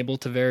also been able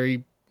to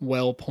very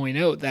well point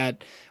out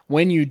that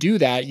when you do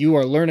that, you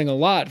are learning a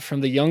lot from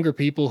the younger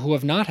people who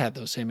have not had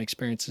those same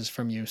experiences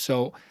from you.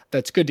 So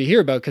that's good to hear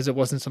about, because it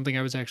wasn't something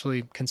I was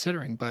actually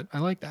considering, but I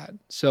like that.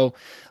 So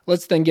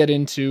let's then get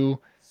into,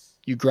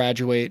 you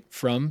graduate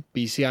from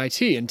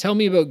BCIT, and tell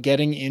me about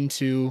getting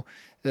into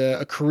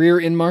a career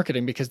in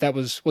marketing, because that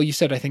was, well, you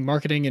said, I think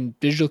marketing and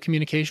digital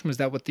communication. Was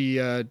that what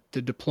the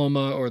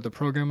diploma or the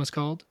program was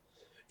called?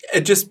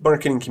 Just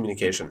marketing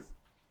communication.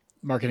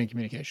 Marketing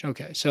communication.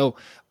 Okay. So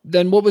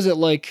then what was it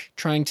like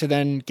trying to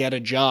then get a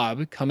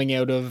job coming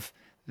out of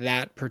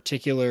that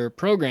particular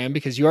program?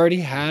 Because you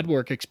already had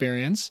work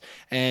experience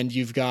and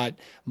you've got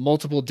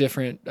multiple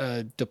different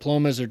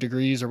diplomas or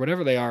degrees or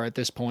whatever they are at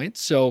this point.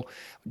 So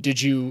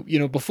did you,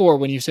 before,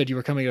 when you said you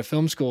were coming out of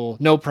film school,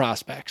 no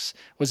prospects,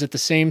 was it the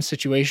same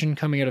situation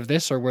coming out of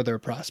this, or were there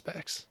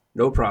prospects?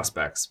 No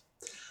prospects.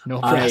 No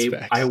I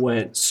prospects.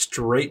 went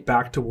straight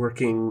back to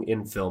working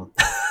in film.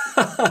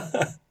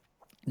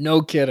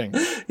 No kidding.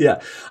 Yeah.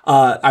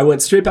 I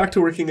went straight back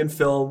to working in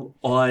film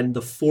on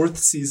the fourth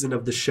season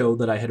of the show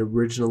that I had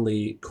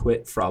originally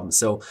quit from.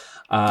 So,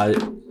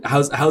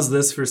 how's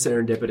this for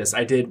serendipitous?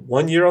 I did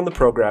 1 year on the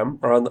program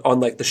or on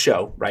like the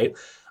show, right?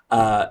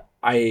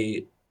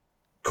 I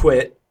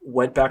quit,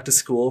 went back to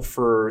school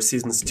for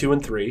seasons 2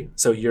 and 3.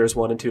 So years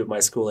 1 and 2 of my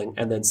schooling.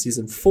 And then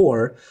season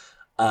 4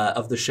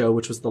 of the show,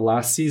 which was the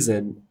last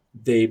season,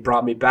 they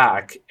brought me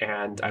back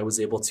and I was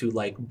able to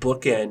like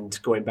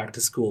bookend going back to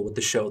school with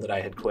the show that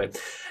I had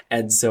quit.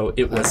 And so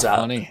it was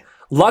funny.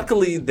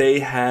 Luckily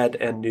they had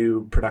a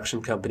new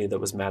production company that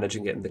was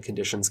managing it and the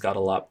conditions got a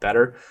lot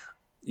better,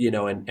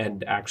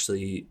 and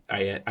actually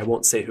I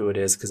won't say who it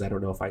is because I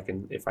don't know if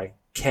I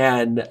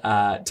can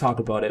talk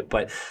about it,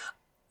 but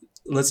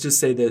let's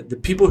just say that the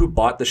people who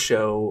bought the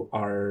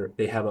show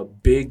they have a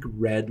big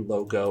red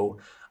logo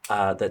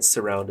that's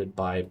surrounded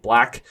by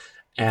black.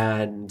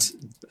 And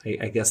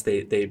I guess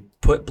they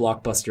put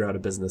Blockbuster out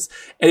of business.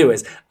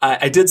 Anyways,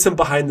 I did some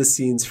behind the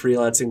scenes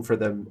freelancing for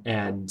them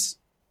and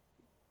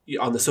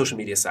on the social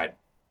media side.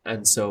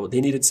 And so they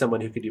needed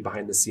someone who could do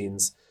behind the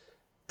scenes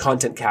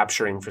content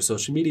capturing for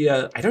social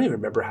media. I don't even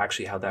remember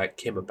actually how that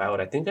came about.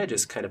 I think I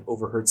just kind of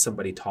overheard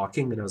somebody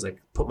talking and I was like,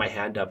 put my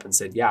hand up and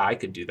said, yeah, I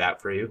could do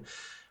that for you.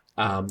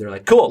 They're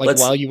like, cool. Like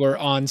while you were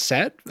on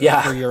set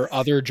Yeah. for your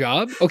other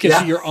job? Okay, Yeah.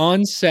 so you're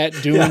on set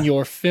doing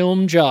your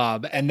film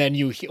job, and then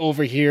you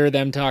overhear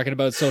them talking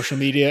about social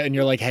media, and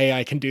you're like, hey,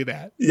 I can do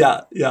that.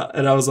 Yeah.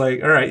 And I was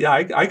like, all right, yeah,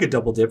 I could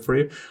double dip for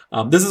you.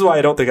 This is why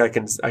I don't think I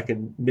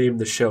can name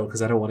the show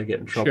because I don't want to get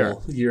in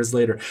trouble years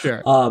later.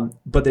 Sure.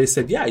 But they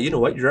said, yeah, you know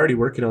what? You're already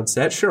working on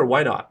set. Sure,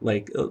 why not?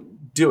 Like,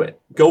 do it.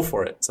 Go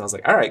for it. So I was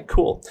like, all right,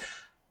 cool.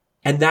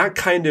 And that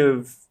kind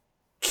of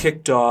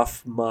kicked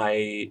off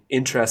my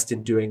interest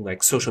in doing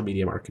like social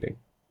media marketing.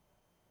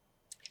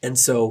 And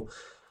so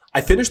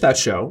I finished that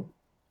show,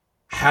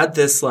 had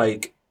this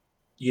like,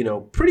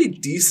 pretty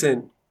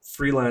decent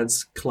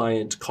freelance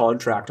client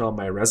contract on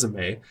my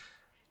resume.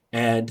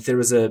 And there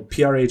was a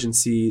PR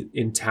agency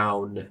in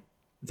town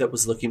that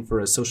was looking for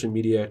a social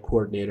media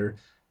coordinator.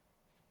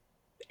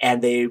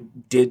 And they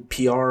did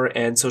PR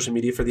and social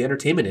media for the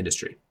entertainment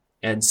industry.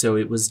 And so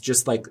it was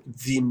just like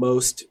the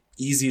most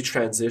easy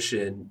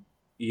transition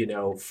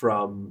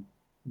from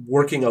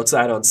working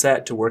outside on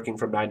set to working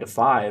from 9 to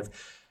 5,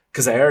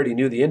 because I already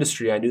knew the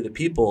industry, I knew the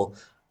people,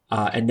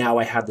 and now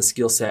I had the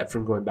skill set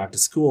from going back to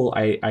school.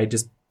 I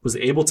just was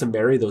able to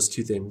marry those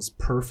two things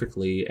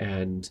perfectly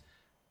and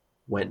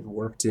went and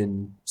worked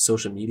in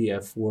social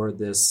media for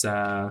this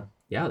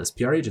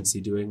PR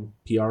agency doing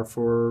PR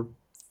for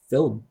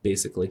film,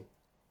 basically.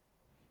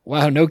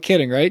 Wow, no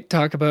kidding, right?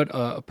 Talk about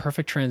a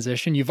perfect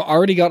transition. You've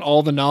already got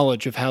all the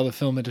knowledge of how the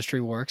film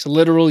industry works,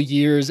 literal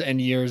years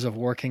and years of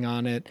working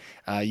on it.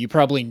 You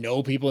probably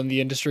know people in the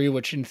industry,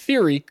 which in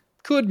theory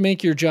could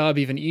make your job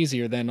even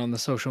easier than on the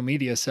social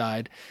media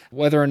side.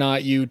 Whether or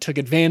not you took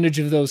advantage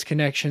of those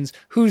connections,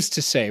 who's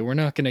to say? We're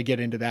not going to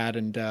get into that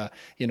and,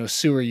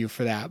 sewer you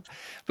for that.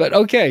 But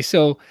okay,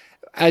 so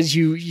as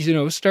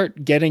you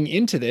start getting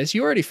into this,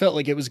 you already felt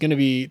like it was going to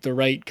be the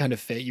right kind of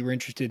fit. You were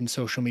interested in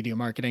social media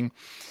marketing.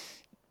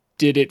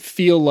 Did it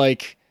feel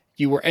like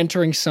you were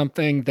entering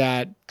something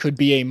that could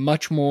be a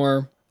much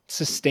more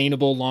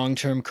sustainable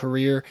long-term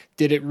career?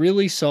 Did it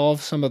really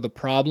solve some of the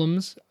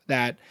problems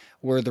that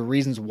were the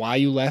reasons why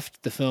you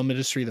left the film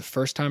industry the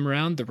first time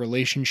around, the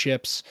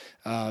relationships,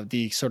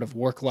 the sort of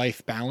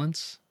work-life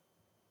balance?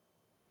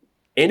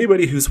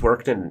 Anybody who's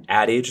worked in an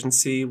ad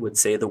agency would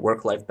say the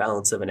work-life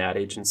balance of an ad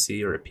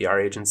agency or a PR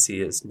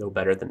agency is no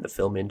better than the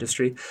film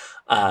industry.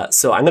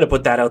 So I'm going to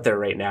put that out there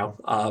right now.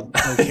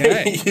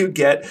 Okay.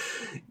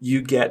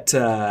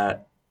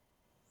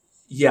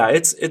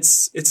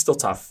 It's still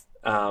tough.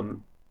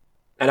 And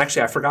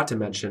actually, I forgot to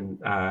mention,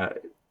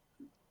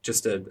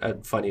 just a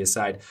funny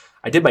aside.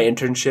 I did my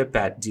internship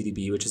at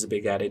DDB, which is a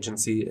big ad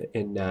agency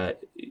in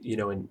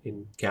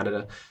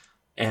Canada,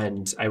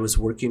 and I was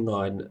working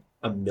on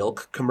a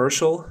milk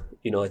commercial,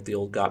 like the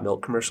old Got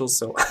Milk commercials.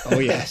 So, oh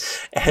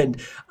yes.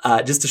 And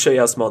just to show you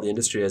how small the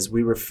industry is,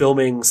 we were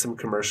filming some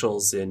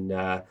commercials in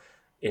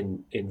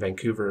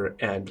Vancouver,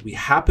 and we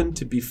happened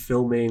to be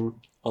filming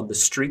on the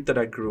street that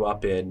I grew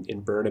up in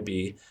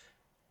Burnaby,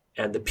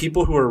 and the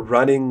people who were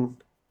running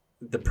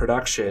the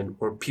production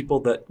were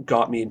people that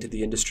got me into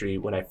the industry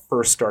when I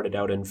first started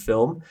out in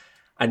film.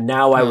 And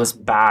now I was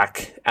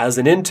back as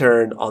an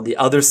intern on the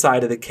other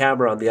side of the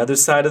camera, on the other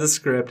side of the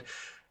script,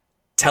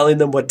 telling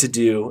them what to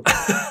do.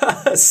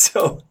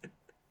 So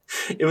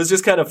it was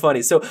just kind of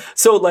funny. So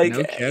like,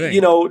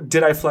 no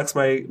did I flex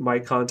my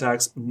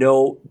contacts?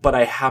 No, but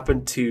I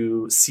happened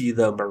to see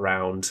them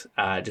around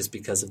just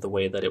because of the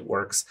way that it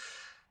works.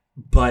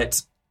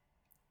 But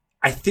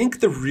I think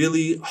the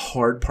really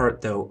hard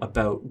part, though,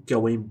 about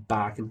going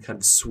back and kind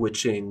of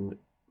switching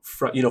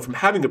from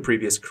having a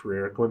previous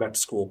career, going back to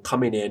school,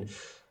 coming in,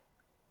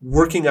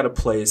 working at a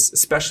place,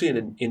 especially in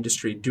an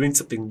industry, doing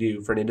something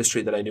new for an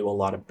industry that I knew a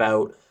lot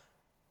about,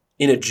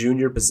 in a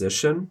junior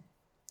position,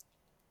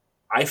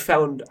 I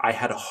found I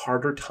had a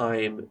harder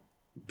time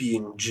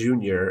being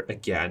junior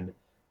again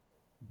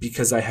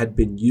because I had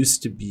been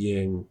used to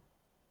being,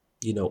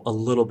 a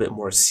little bit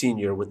more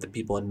senior with the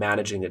people and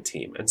managing a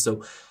team. And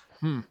so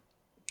Hmm.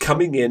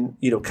 coming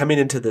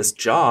into this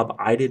job,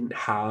 I didn't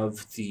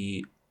have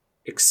the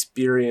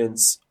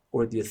experience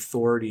or the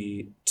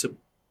authority to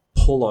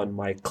pull on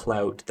my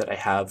clout that I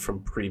have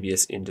from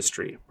previous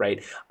industry,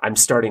 right? I'm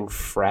starting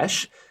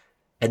fresh,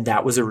 and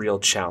that was a real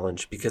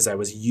challenge because I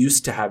was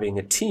used to having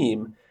a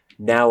team.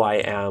 Now I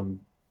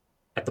am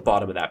at the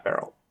bottom of that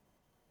barrel.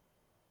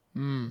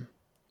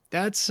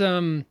 That's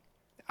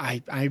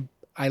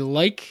I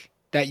like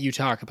that you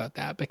talk about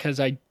that because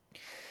I've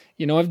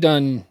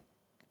done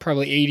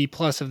probably 80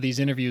 plus of these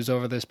interviews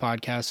over this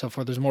podcast so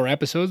far. There's more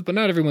episodes, but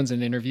not everyone's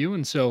an interview.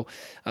 And so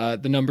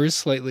the number is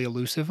slightly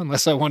elusive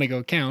unless I want to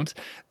go count.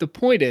 The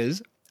point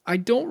is, I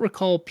don't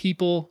recall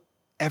people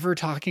ever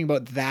talking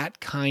about that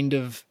kind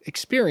of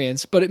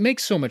experience, but it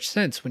makes so much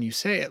sense when you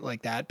say it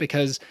like that,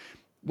 because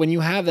when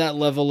you have that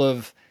level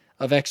of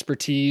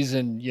expertise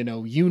and you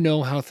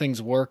know how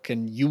things work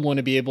and you want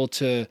to be able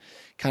to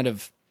kind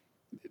of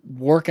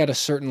work at a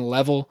certain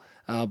level,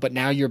 but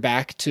now you're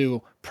back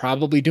to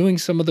probably doing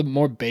some of the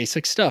more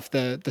basic stuff,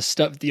 the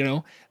stuff,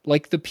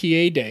 like the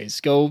PA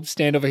days, go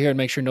stand over here and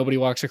make sure nobody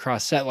walks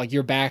across set. Like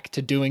you're back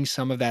to doing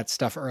some of that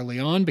stuff early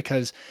on,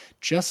 because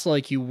just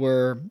like you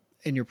were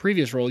in your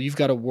previous role, you've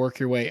got to work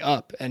your way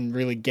up and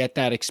really get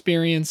that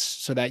experience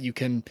so that you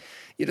can,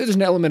 there's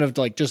an element of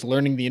like just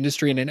learning the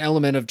industry and an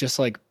element of just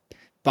like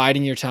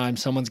biding your time.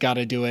 Someone's got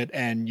to do it,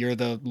 and you're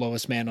the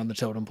lowest man on the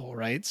totem pole,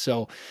 right?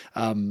 So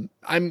I'm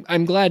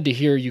glad to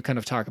hear you kind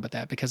of talk about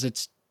that, because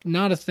it's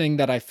not a thing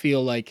that I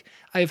feel like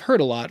I've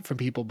heard a lot from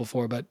people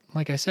before, but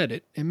like I said,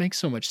 it makes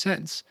so much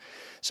sense.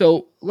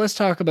 So let's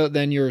talk about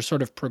then your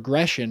sort of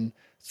progression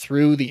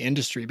through the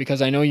industry,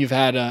 because I know you've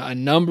had a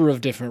number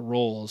of different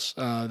roles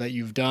that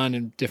you've done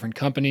in different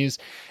companies.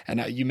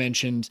 And you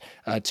mentioned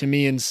to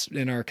me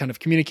in our kind of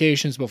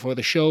communications before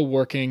the show,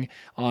 working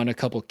on a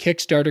couple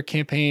Kickstarter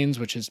campaigns,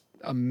 which is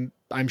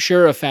I'm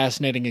sure a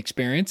fascinating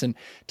experience, and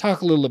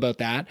talk a little about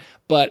that.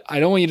 But I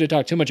don't want you to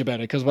talk too much about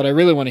it, because what I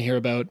really want to hear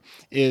about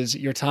is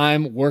your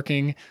time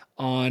working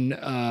on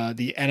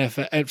the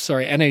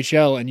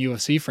NHL and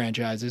UFC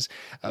franchises,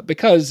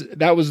 because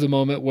that was the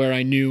moment where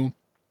I knew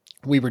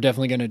we were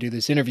definitely going to do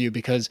this interview,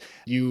 because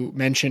you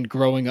mentioned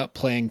growing up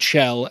playing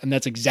Chell, and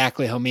that's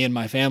exactly how me and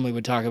my family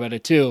would talk about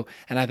it too.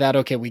 And I thought,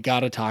 okay, we got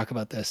to talk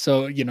about this.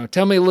 So,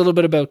 tell me a little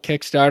bit about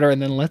Kickstarter,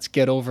 and then let's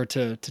get over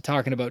to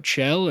talking about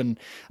Chell and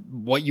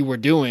what you were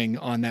doing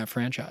on that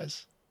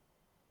franchise.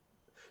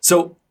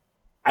 So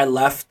I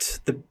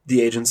left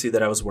the agency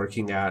that I was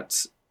working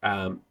at.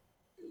 I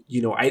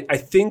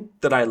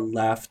think that I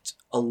left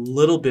a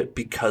little bit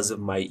because of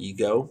my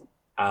ego.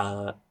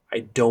 I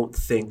don't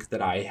think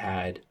that I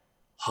had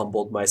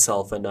humbled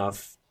myself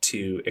enough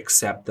to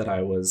accept that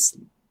I was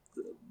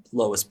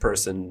lowest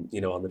person,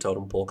 on the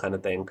totem pole kind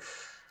of thing.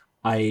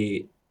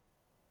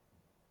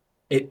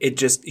 It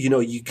just,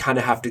 you kind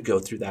of have to go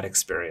through that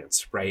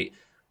experience, right?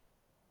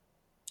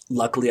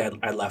 Luckily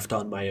I left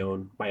on my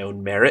own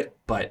merit,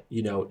 but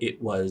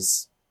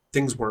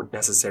things weren't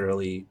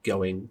necessarily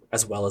going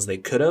as well as they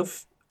could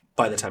have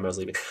by the time I was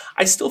leaving.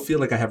 I still feel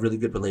like I have really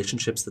good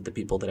relationships with the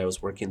people that I was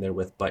working there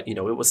with, but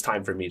it was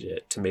time for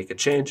me to make a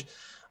change.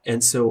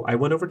 And so I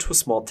went over to a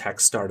small tech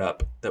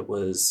startup that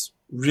was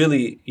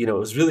really, it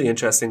was really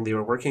interesting. They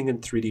were working in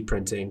 3D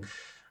printing.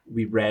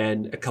 We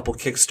ran a couple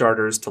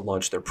Kickstarters to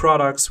launch their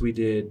products. We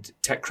did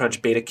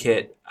TechCrunch Beta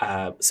Kit.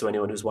 So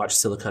anyone who's watched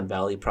Silicon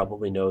Valley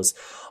probably knows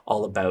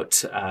all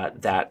about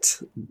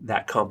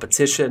that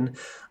competition.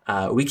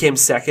 We came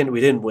second. We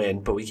didn't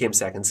win, but we came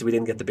second. So we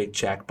didn't get the big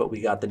check, but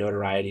we got the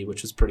notoriety,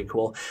 which was pretty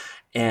cool.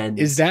 And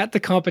is that the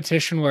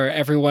competition where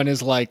everyone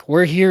is like,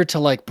 we're here to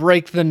like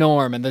break the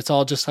norm, and it's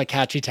all just like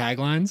catchy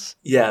taglines?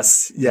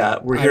 Yes. Yeah.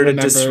 We're here to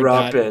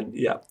disrupt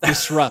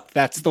disrupt.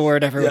 That's the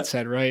word everyone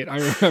said, right? I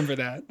remember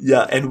that.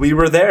 Yeah. And we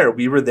were there.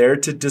 We were there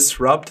to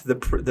disrupt the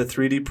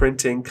 3D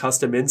printing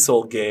custom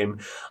insole game,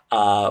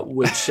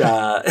 which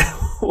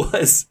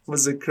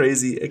was a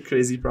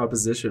crazy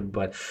proposition,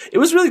 but it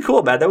was really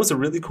cool, man. That was a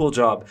really cool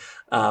job.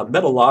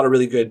 Met a lot of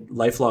really good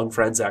lifelong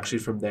friends actually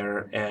from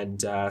there,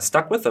 and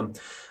stuck with them.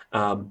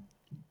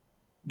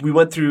 We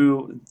went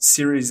through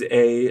Series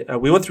A.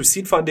 We went through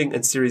seed funding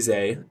and Series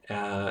A,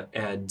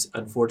 and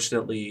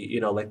unfortunately,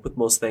 like with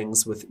most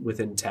things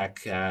within tech,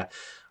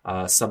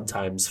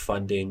 sometimes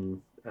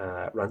funding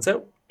runs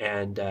out,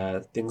 and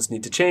things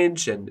need to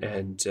change, and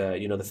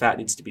the fat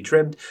needs to be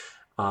trimmed.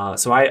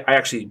 So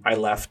I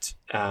left.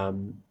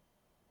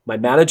 My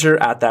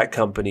manager at that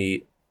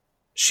company,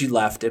 she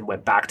left and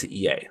went back to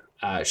EA.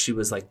 She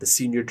was like the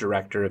senior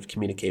director of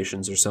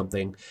communications or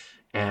something.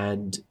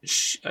 And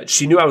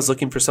she knew I was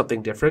looking for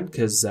something different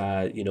because,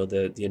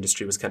 the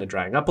industry was kind of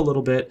drying up a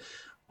little bit.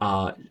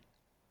 I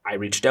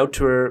reached out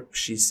to her.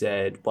 She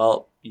said,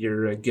 well,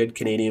 you're a good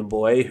Canadian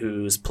boy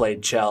who's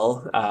played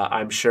Chell,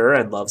 I'm sure,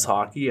 and loves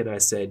hockey. And I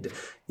said,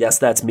 yes,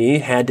 that's me.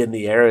 Hand in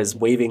the air,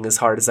 waving as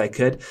hard as I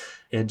could.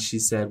 And she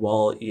said,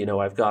 well,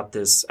 I got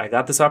this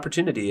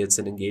opportunity. It's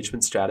an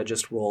engagement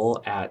strategist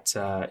role at,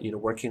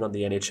 working on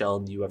the NHL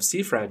and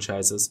UFC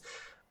franchises.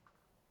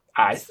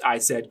 I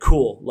said,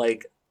 cool,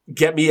 like,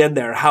 get me in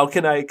there. How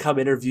can I come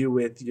interview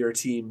with your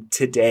team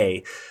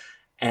today?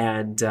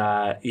 And,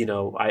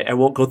 I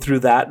won't go through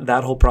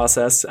that whole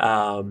process,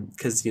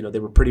 cause, they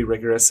were pretty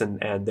rigorous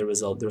and there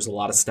was a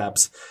lot of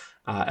steps,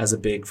 as a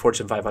big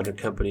Fortune 500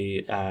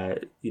 company,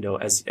 as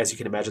you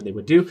can imagine they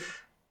would do.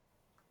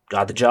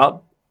 Got the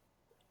job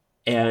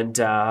and,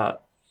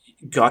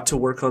 got to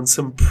work on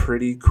some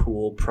pretty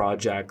cool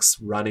projects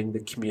running the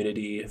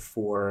community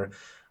for,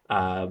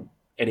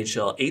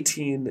 NHL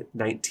 18,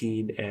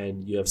 19,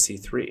 and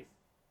UFC 3.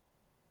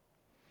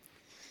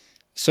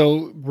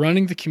 So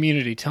running the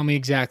community, tell me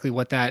exactly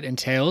what that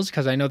entails,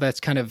 because I know that's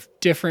kind of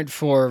different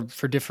for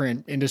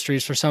different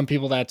industries. For some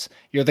people, that's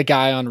you're the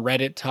guy on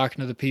Reddit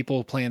talking to the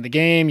people playing the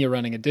game. You're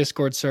running a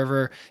Discord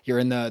server. You're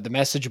in the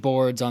message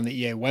boards on the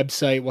EA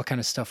website. What kind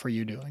of stuff were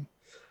you doing?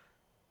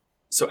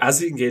 So as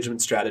the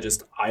engagement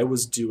strategist, I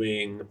was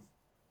doing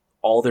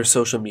all their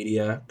social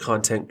media,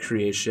 content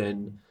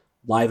creation,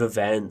 live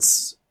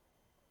events.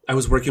 I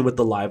was working with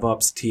the live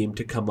ops team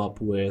to come up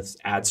with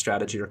ad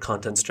strategy or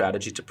content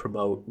strategy to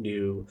promote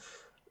new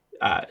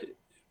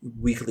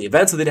weekly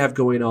events that they'd have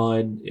going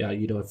on.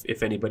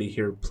 If anybody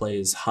here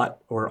plays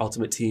Hut or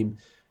Ultimate Team,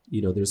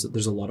 there's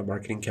a lot of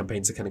marketing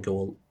campaigns that kind of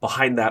go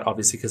behind that,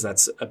 obviously, because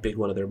that's a big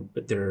one of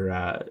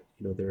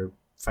their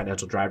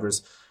financial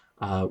drivers.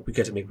 We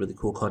got to make really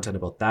cool content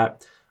about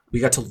that. We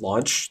got to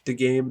launch the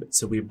game,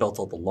 so we built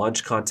all the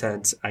launch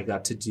content. I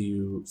got to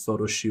do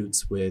photo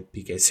shoots with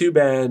PK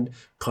Subban,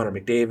 Connor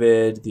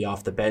McDavid, the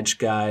off the bench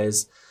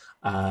guys.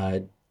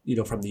 From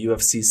the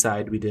UFC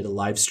side, we did a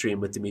live stream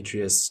with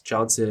Demetrius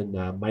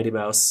Johnson, Mighty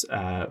Mouse,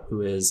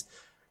 who is,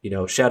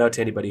 shout out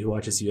to anybody who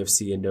watches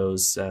UFC and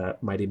knows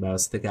Mighty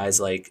Mouse. The guy's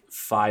like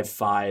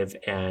 5'5",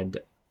 and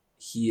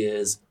he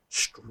is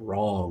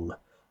strong.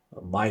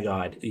 Oh my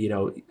God,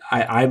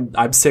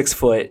 I'm 6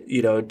 foot,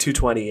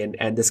 220,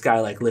 and this guy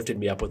like lifted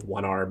me up with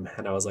one arm,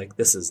 and I was like,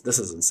 this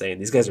is insane.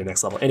 These guys are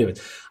next level. Anyways,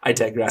 I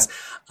digress.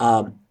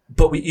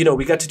 But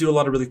we got to do a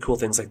lot of really cool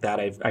things like that.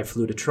 I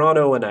flew to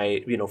Toronto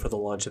and for the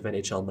launch of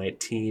NHL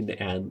 19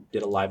 and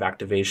did a live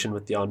activation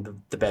with the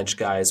on the bench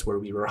guys where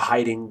we were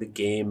hiding the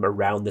game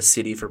around the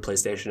city for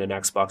PlayStation and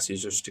Xbox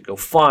users to go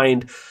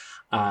find.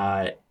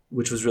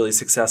 Which was really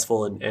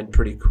successful and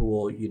pretty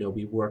cool.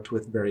 We worked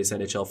with various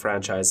NHL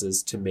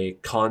franchises to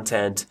make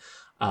content,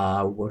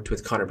 worked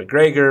with Conor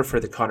McGregor for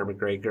the Conor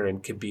McGregor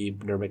and Khabib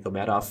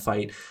Nurmagomedov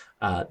fight.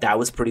 That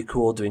was pretty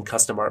cool, doing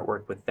custom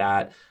artwork with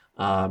that.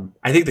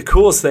 I think the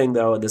coolest thing,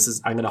 though, and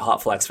I'm going to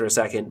hot flex for a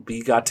second,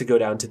 we got to go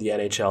down to the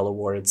NHL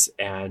Awards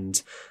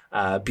and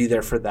be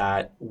there for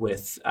that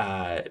with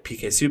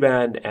PK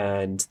Subban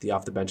and the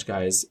off the bench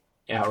guys,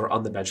 or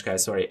on the bench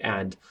guys, sorry,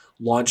 and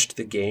launched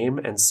the game.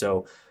 And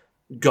so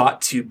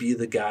got to be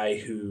the guy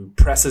who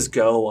presses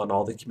go on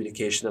all the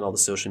communication and all the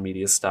social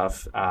media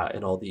stuff,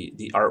 and all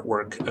the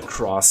artwork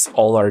across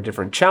all our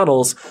different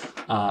channels,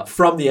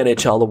 from the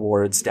NHL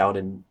Awards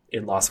down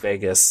in Las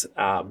Vegas,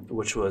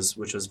 which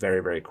was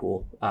very, very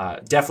cool.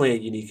 Definitely a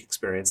unique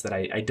experience that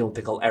I don't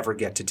think I'll ever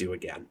get to do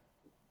again.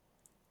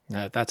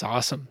 That's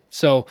awesome.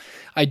 So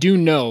I do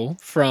know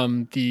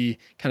from the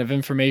kind of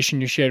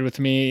information you shared with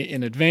me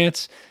in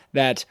advance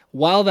that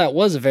while that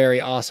was a very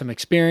awesome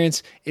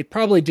experience, it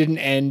probably didn't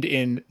end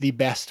in the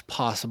best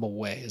possible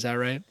way. Is that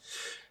right?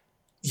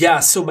 Yeah.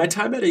 So my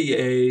time at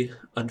EA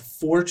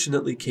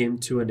unfortunately came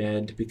to an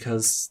end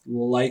because,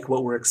 like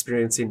what we're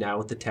experiencing now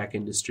with the tech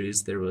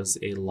industries, there's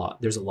a lot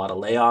of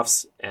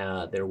layoffs.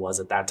 There was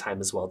at that time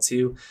as well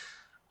too.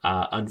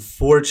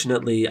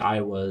 Unfortunately,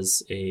 I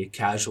was a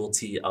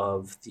casualty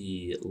of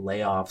the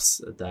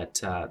layoffs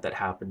that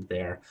happened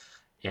there,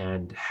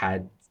 and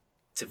had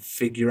to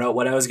figure out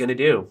what I was going to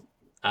do.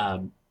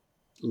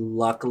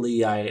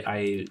 Luckily,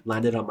 I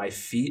landed on my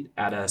feet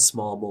at a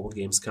small mobile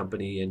games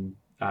company in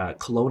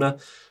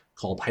Kelowna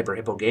called Hyper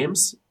Hippo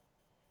Games.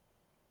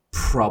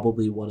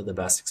 Probably one of the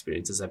best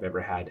experiences I've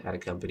ever had at a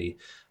company.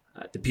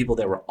 The people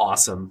there were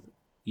awesome.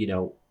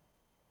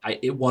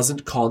 It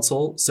wasn't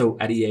console. So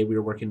at EA, we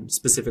were working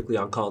specifically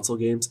on console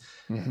games.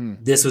 Mm-hmm.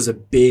 This was a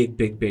big,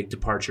 big, big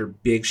departure,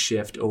 big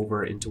shift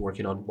over into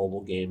working on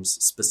mobile games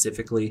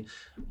specifically.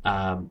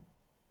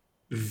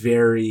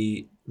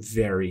 Very,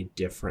 very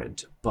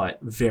different, but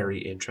very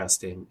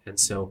interesting. And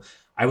so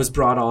I was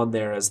brought on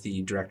there as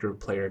the director of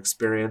player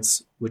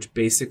experience, which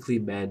basically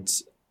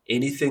meant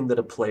anything that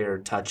a player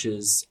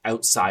touches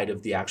outside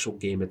of the actual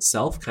game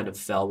itself kind of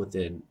fell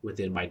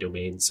within my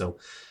domain. So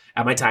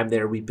at my time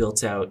there, I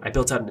built out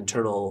an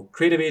internal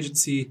creative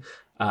agency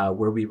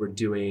where we were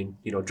doing,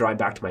 drawing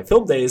back to my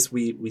film days,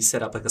 we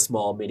set up like a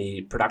small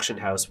mini production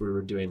house where we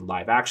were doing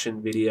live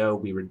action video.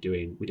 We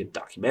did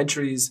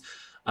documentaries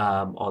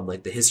on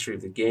like the history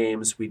of the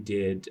games. We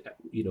did,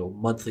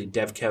 monthly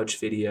dev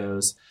couch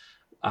videos,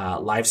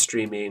 live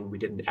streaming. We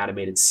did an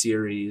animated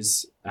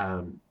series,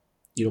 a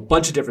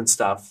bunch of different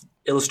stuff.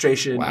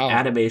 illustration, Wow.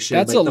 animation.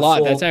 That's like a the lot.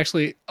 full, That's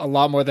actually a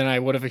lot more than I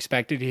would have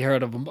expected to hear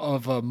out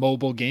of a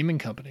mobile gaming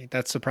company.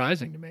 That's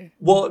surprising to me.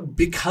 Well,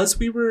 because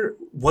we were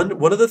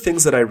one of the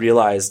things that I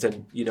realized,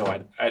 and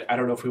I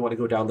don't know if we want to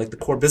go down like the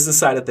core business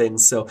side of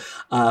things. So,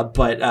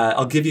 but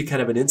I'll give you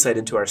kind of an insight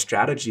into our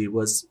strategy.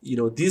 Was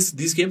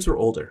these games were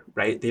older,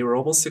 right? They were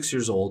almost 6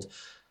 years old,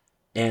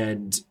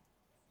 and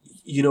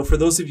for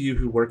those of you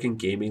who work in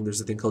gaming,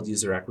 there's a thing called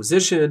user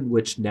acquisition,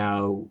 which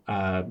now,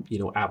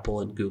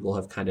 Apple and Google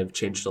have kind of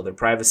changed all their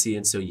privacy.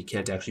 And so you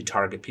can't actually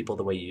target people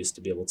the way you used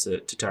to be able to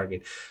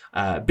target.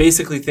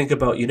 Basically, think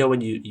about,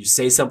 when you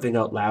say something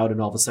out loud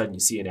and all of a sudden you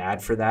see an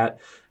ad for that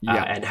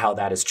and how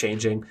that is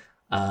changing.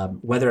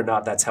 Whether or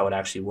not that's how it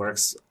actually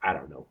works, I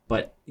don't know.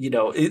 But,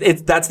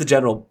 that's the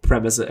general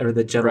premise or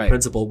the general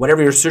principle.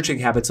 Whatever your searching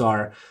habits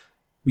are,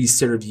 we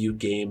serve you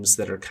games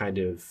that are kind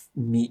of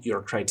meet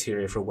your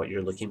criteria for what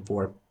you're looking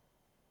for.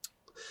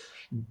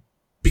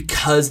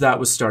 Because that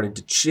was starting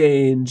to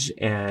change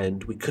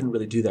and we couldn't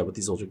really do that with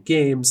these older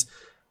games,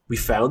 we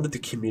found that the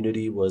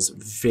community was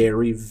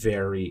very,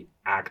 very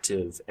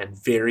active and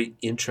very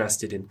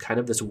interested in kind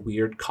of this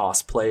weird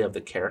cosplay of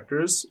the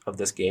characters of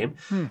this game.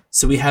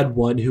 So we had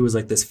one who was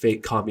like this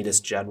fake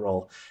communist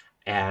general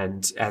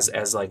and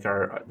as like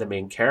the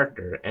main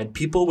character, and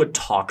people would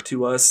talk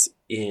to us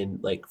in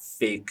like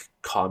fake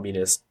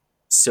communist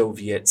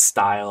Soviet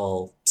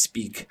style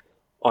speak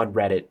on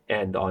Reddit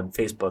and on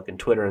Facebook and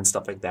Twitter and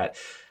stuff like that.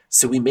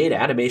 So we made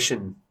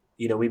animation,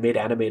 we made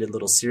animated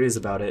little series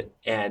about it,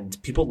 and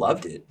people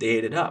loved it. They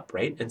ate it up,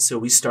 right? And so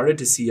we started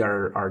to see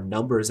our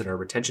numbers and our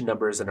retention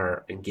numbers and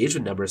our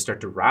engagement numbers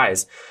start to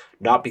rise,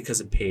 not because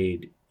of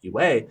paid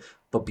UA,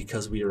 but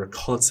because we were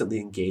constantly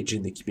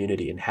engaging the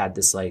community and had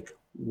this like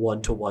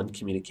one-to-one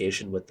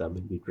communication with them,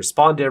 and we'd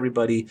respond to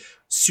everybody,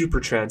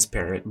 super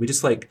transparent. We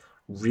just like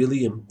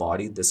really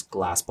embodied this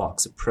glass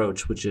box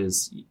approach, which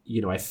is,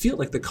 I feel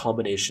like the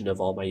combination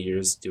of all my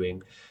years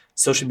doing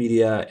social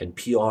media and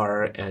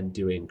PR and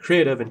doing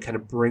creative and kind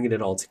of bringing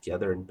it all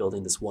together and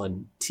building this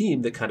one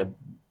team that kind of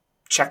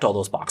checked all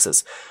those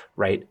boxes,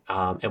 right?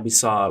 And we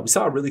saw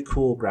a really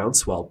cool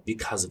groundswell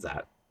because of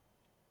that.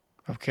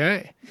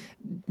 Okay.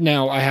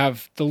 Now I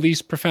have the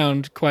least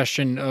profound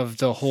question of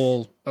the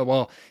whole,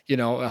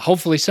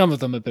 hopefully some of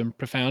them have been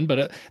profound,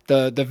 but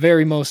the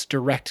very most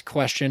direct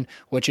question,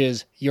 which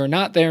is, you're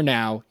not there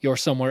now, you're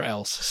somewhere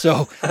else.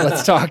 So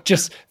let's talk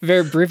just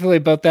very briefly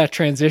about that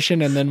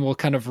transition, and then we'll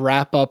kind of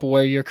wrap up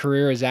where your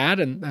career is at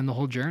and the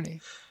whole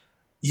journey.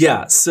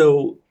 Yeah.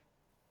 So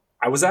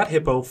I was at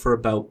Hippo for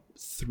about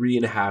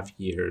 3.5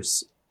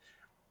 years.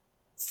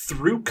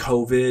 Through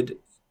COVID,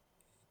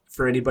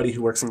 for anybody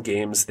who works in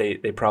games, they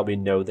probably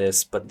know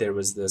this, but there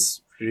was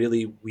this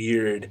really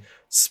weird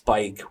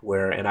spike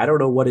where, and I don't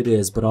know what it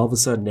is, but all of a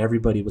sudden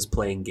everybody was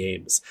playing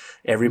games.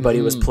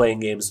 Everybody was playing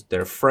games with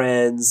their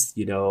friends.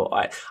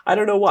 I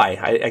don't know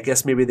why. I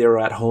guess maybe they were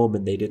at home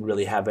and they didn't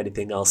really have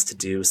anything else to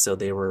do, so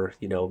they were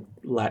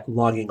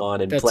logging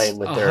on and playing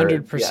with their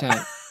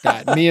 100%.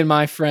 That me and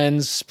my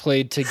friends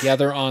played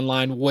together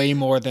online way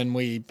more than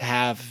we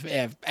have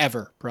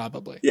ever,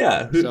 probably.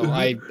 Yeah. So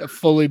I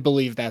fully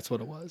believe that's what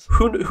it was.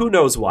 Who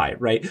knows why,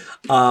 right?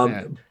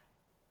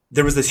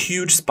 There was this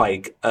huge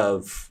spike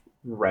of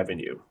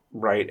revenue,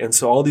 right? And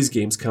so all these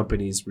games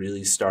companies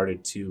really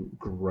started to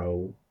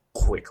grow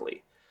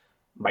quickly.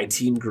 My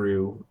team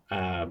grew,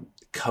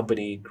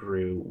 company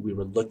grew. We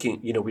were looking,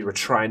 we were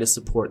trying to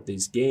support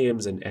these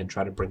games and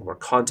try to bring more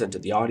content to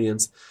the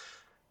audience.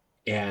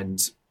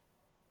 And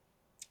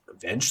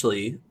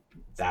eventually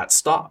that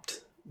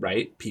stopped,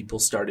 right? People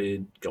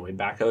started going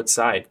back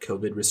outside.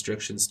 COVID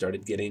restrictions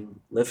started getting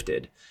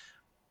lifted.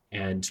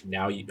 And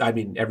now,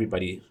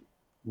 everybody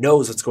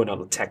knows what's going on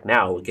with tech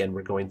now. Again,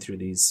 we're going through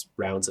these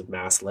rounds of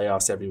mass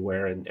layoffs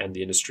everywhere, and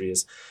the industry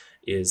is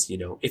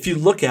if you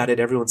look at it,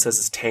 everyone says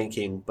it's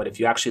tanking, but if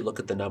you actually look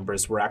at the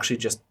numbers, we're actually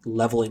just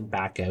leveling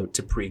back out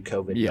to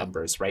pre-COVID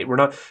numbers, right?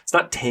 It's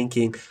not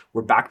tanking.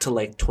 We're back to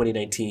like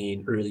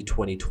 2019, early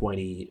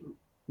 2020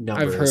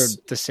 numbers. I've heard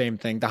the same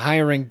thing. The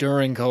hiring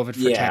during COVID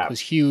for tech was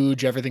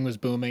huge. Everything was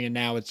booming, and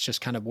now it's just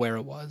kind of where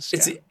it was.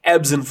 It's the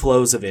ebbs and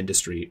flows of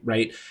industry,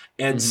 right?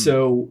 And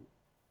so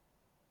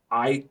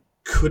I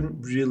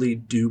couldn't really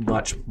do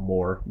much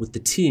more with the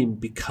team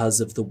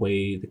because of the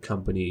way the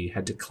company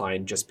had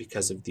declined just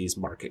because of these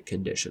market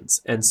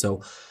conditions. And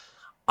so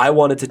I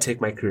wanted to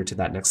take my career to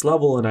that next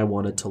level, and I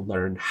wanted to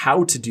learn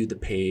how to do the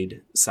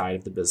paid side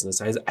of the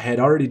business. I had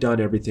already done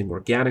everything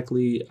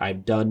organically.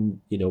 I've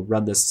done,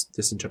 run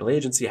this internal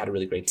agency, had a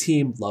really great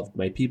team, loved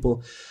my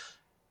people,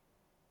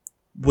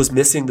 was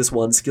missing this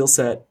one skill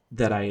set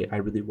that I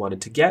really wanted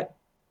to get.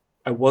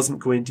 I wasn't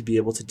going to be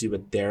able to do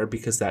it there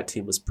because that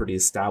team was pretty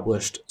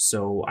established.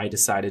 So I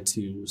decided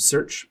to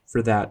search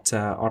for that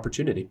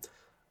opportunity,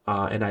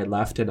 and I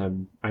left.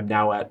 And I'm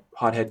now at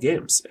Hothead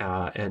Games,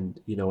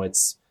 and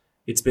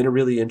it's been a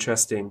really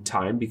interesting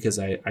time because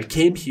I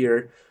came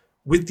here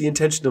with the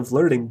intention of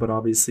learning, but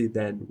obviously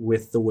then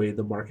with the way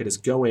the market is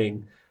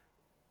going,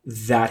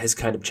 that has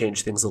kind of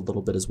changed things a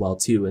little bit as well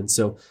too. And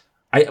so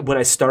when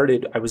I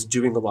started, I was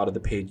doing a lot of the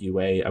paid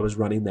UA. I was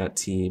running that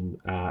team,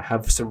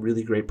 have some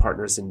really great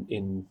partners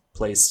in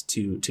place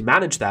to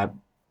manage that.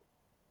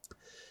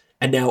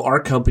 And now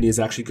our company is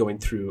actually going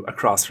through a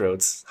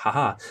crossroads.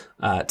 Haha,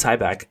 tie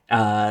back.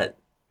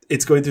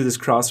 It's going through this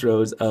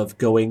crossroads of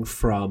going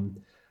from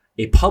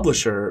a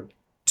publisher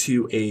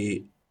to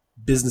a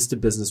business to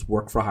business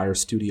work for hire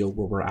studio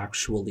where we're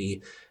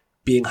actually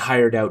being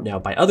hired out now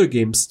by other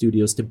game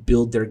studios to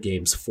build their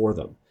games for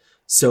them.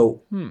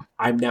 So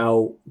I'm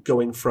now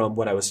going from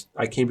what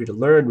I came here to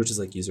learn, which is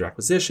like user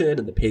acquisition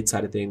and the paid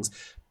side of things,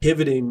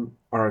 pivoting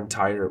our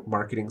entire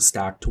marketing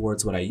stack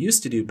towards what I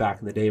used to do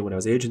back in the day when I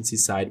was agency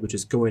side, which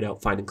is going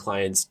out, finding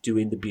clients,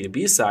 doing the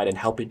B2B side and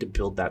helping to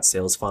build that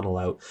sales funnel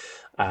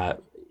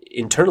out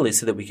internally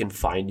so that we can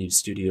find new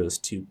studios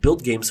to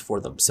build games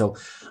for them. So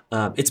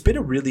it's been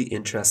a really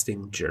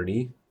interesting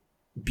journey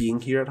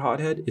being here at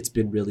Hothead. It's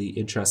been really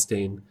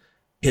interesting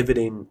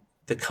pivoting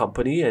the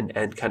company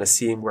and kind of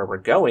seeing where we're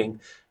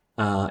going.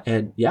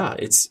 And yeah,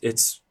 it's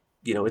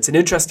an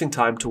interesting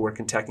time to work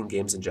in tech and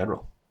games in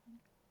general.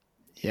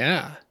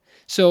 Yeah.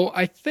 So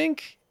I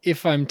think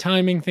if I'm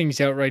timing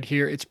things out right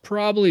here, it's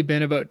probably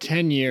been about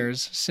 10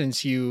 years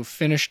since you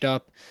finished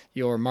up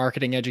your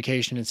marketing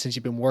education and since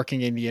you've been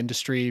working in the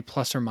industry,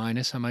 plus or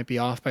minus. I might be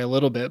off by a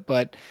little bit,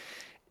 but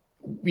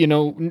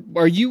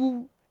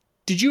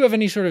did you have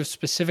any sort of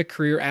specific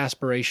career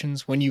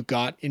aspirations when you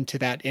got into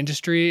that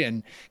industry,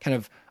 and kind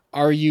of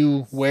are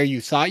you where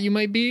you thought you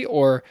might be,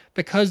 or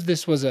because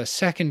this was a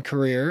second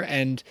career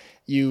and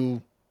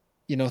you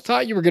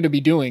thought you were going to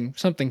be doing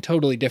something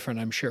totally different?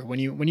 I'm sure when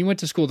you went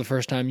to school the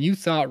first time, you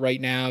thought right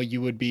now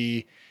you would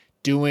be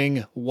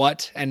doing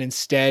what, and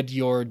instead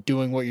you're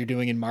doing what you're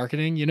doing in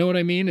marketing. You know what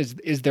I mean?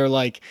 Is there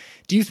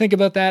do you think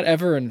about that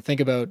ever, and think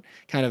about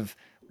kind of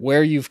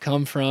where you've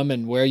come from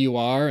and where you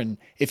are? And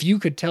if you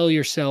could tell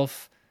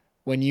yourself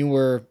when you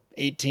were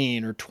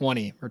 18 or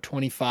 20 or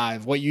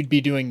 25 what you'd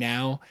be doing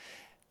now,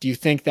 do you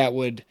think that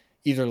would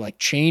either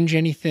change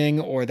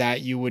anything, or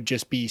that you would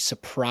just be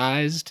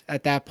surprised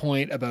at that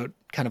point about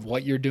kind of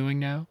what you're doing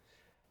now?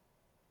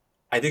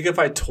 I think if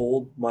I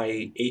told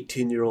my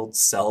 18-year-old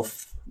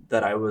self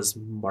that I was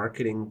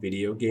marketing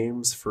video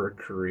games for a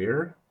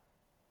career,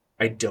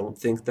 I don't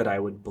think that I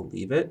would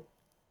believe it,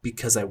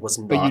 because I was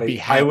not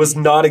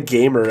a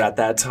gamer at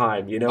that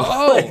time,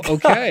 Oh,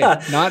 okay.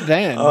 Not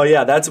then. Oh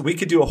yeah, we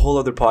could do a whole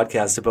other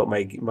podcast about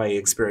my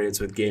experience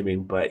with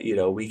gaming, but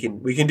we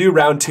can do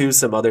round 2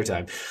 some other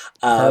time.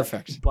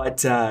 Perfect.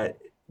 But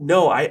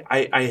no,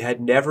 I had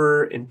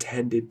never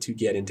intended to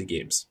get into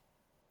games.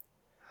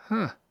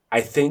 Huh.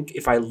 I think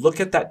if I look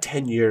at that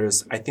 10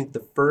 years, I think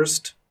the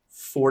first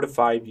 4 to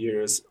 5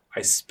 years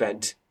I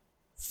spent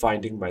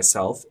finding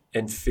myself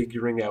and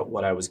figuring out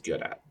what I was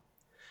good at.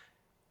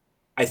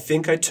 I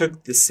think I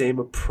took the same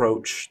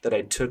approach that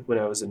I took when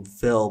I was in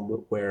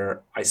film,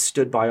 where I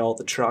stood by all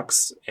the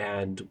trucks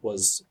and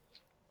was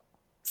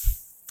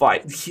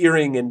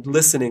hearing and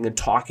listening and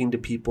talking to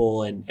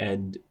people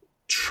and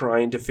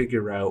trying to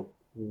figure out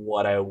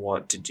what I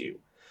want to do.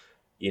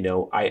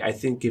 I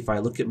think if I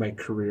look at my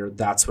career,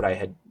 that's what I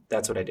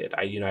did.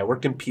 I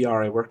worked in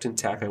PR, I worked in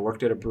tech, I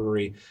worked at a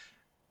brewery,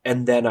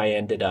 and then I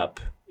ended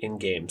up in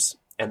games,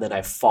 and then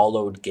I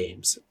followed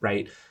games,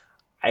 right?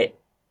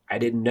 I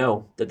didn't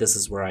know that this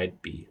is where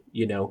I'd be,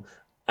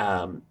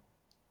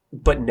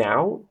 but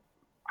now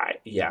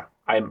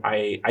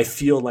I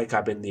feel like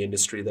I'm in the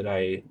industry that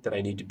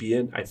I need to be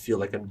in. I feel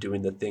like I'm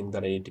doing the thing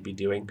that I need to be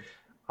doing.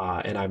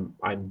 And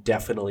I'm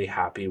definitely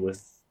happy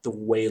with the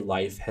way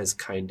life has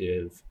kind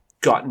of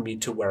gotten me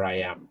to where I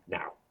am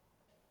now.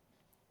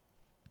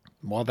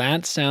 Well,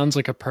 that sounds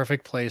like a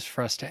perfect place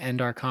for us to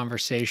end our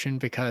conversation,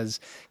 because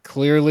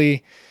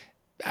clearly,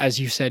 as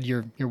you said,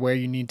 you're where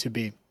you need to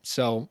be.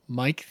 So,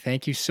 Mike,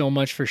 thank you so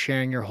much for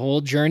sharing your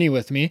whole journey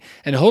with me.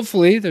 And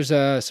hopefully there's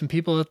some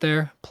people out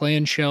there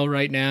playing shell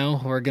right now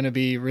who are going to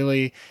be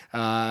really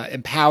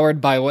empowered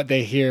by what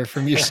they hear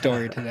from your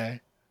story today.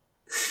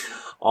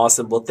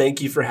 Awesome. Well,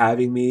 thank you for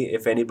having me.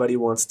 If anybody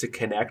wants to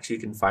connect, you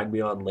can find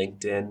me on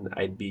LinkedIn.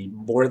 I'd be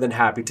more than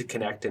happy to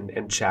connect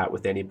and chat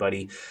with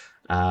anybody.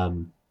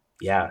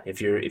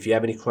 If you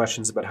have any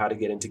questions about how to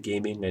get into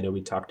gaming, I know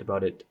we talked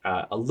about it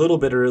a little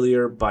bit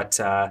earlier, but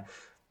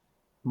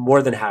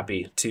more than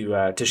happy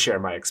to share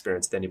my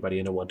experience with anybody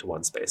in a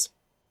one-to-one space.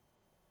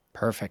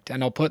 Perfect.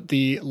 And I'll put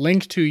the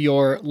link to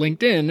your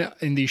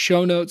LinkedIn in the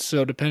show notes.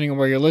 So depending on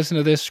where you're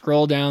listening to this,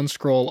 scroll down,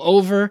 scroll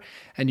over,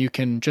 and you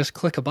can just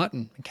click a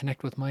button and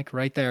connect with Mike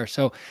right there.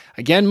 So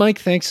again, Mike,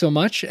 thanks so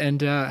much,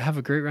 and have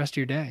a great rest of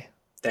your day.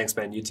 Thanks,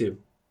 man. You too.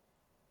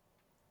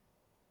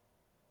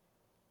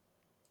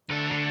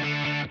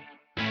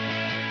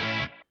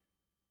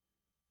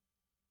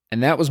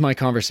 And that was my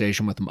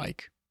conversation with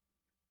Mike.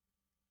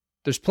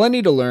 There's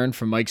plenty to learn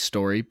from Mike's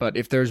story, but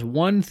if there's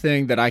one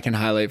thing that I can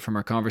highlight from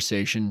our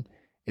conversation,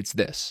 it's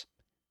this.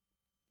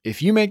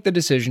 If you make the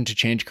decision to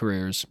change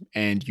careers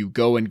and you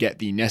go and get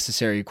the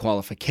necessary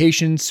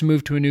qualifications to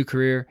move to a new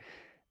career,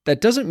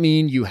 that doesn't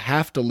mean you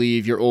have to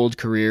leave your old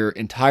career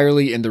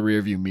entirely in the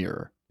rearview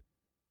mirror.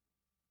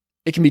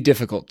 It can be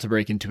difficult to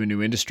break into a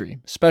new industry,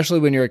 especially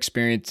when you're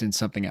experienced in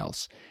something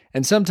else,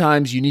 and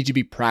sometimes you need to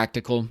be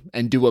practical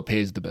and do what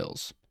pays the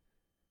bills.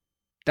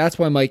 That's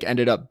why Mike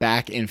ended up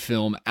back in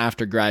film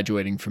after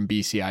graduating from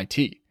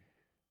BCIT.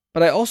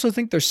 But I also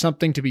think there's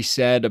something to be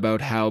said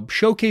about how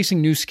showcasing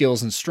new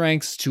skills and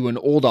strengths to an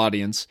old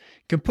audience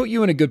can put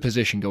you in a good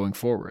position going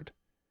forward.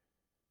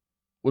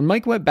 When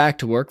Mike went back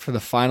to work for the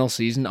final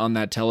season on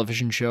that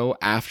television show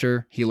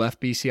after he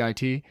left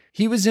BCIT,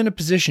 he was in a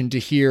position to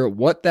hear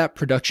what that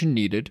production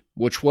needed,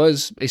 which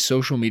was a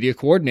social media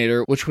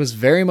coordinator, which was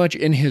very much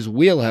in his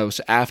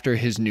wheelhouse after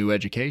his new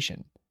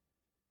education.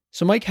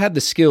 So Mike had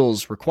the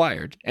skills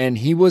required, and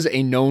he was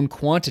a known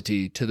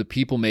quantity to the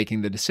people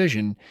making the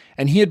decision,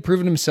 and he had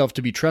proven himself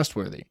to be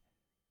trustworthy.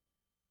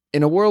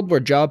 In a world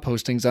where job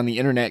postings on the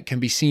internet can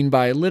be seen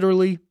by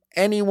literally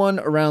anyone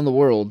around the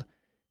world,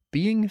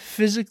 being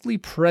physically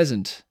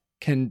present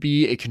can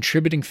be a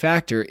contributing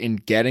factor in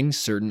getting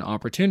certain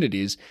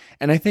opportunities,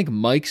 and I think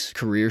Mike's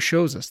career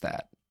shows us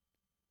that.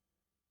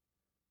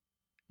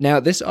 Now,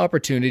 this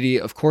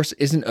opportunity, of course,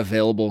 isn't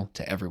available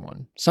to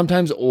everyone.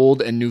 Sometimes old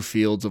and new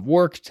fields of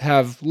work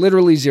have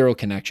literally zero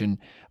connection,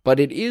 but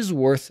it is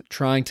worth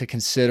trying to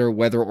consider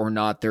whether or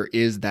not there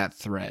is that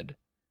thread.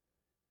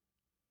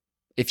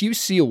 If you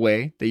see a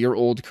way that your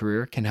old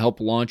career can help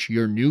launch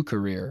your new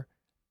career,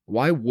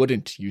 why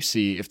wouldn't you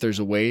see if there's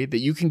a way that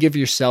you can give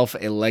yourself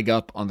a leg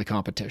up on the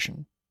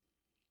competition?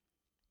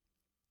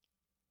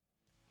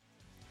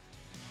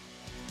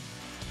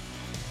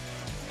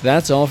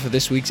 That's all for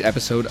this week's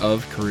episode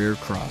of Career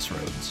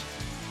Crossroads.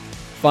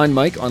 Find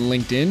Mike on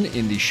LinkedIn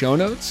in the show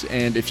notes,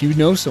 and if you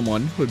know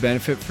someone who would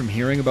benefit from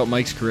hearing about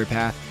Mike's career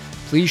path,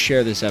 please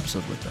share this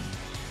episode with them.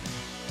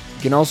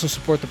 You can also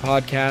support the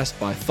podcast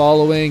by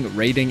following,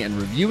 rating, and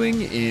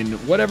reviewing in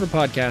whatever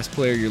podcast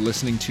player you're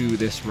listening to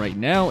this right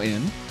now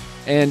in.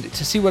 And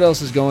to see what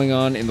else is going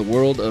on in the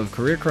world of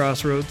Career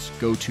Crossroads,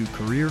 go to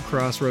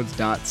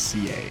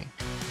careercrossroads.ca.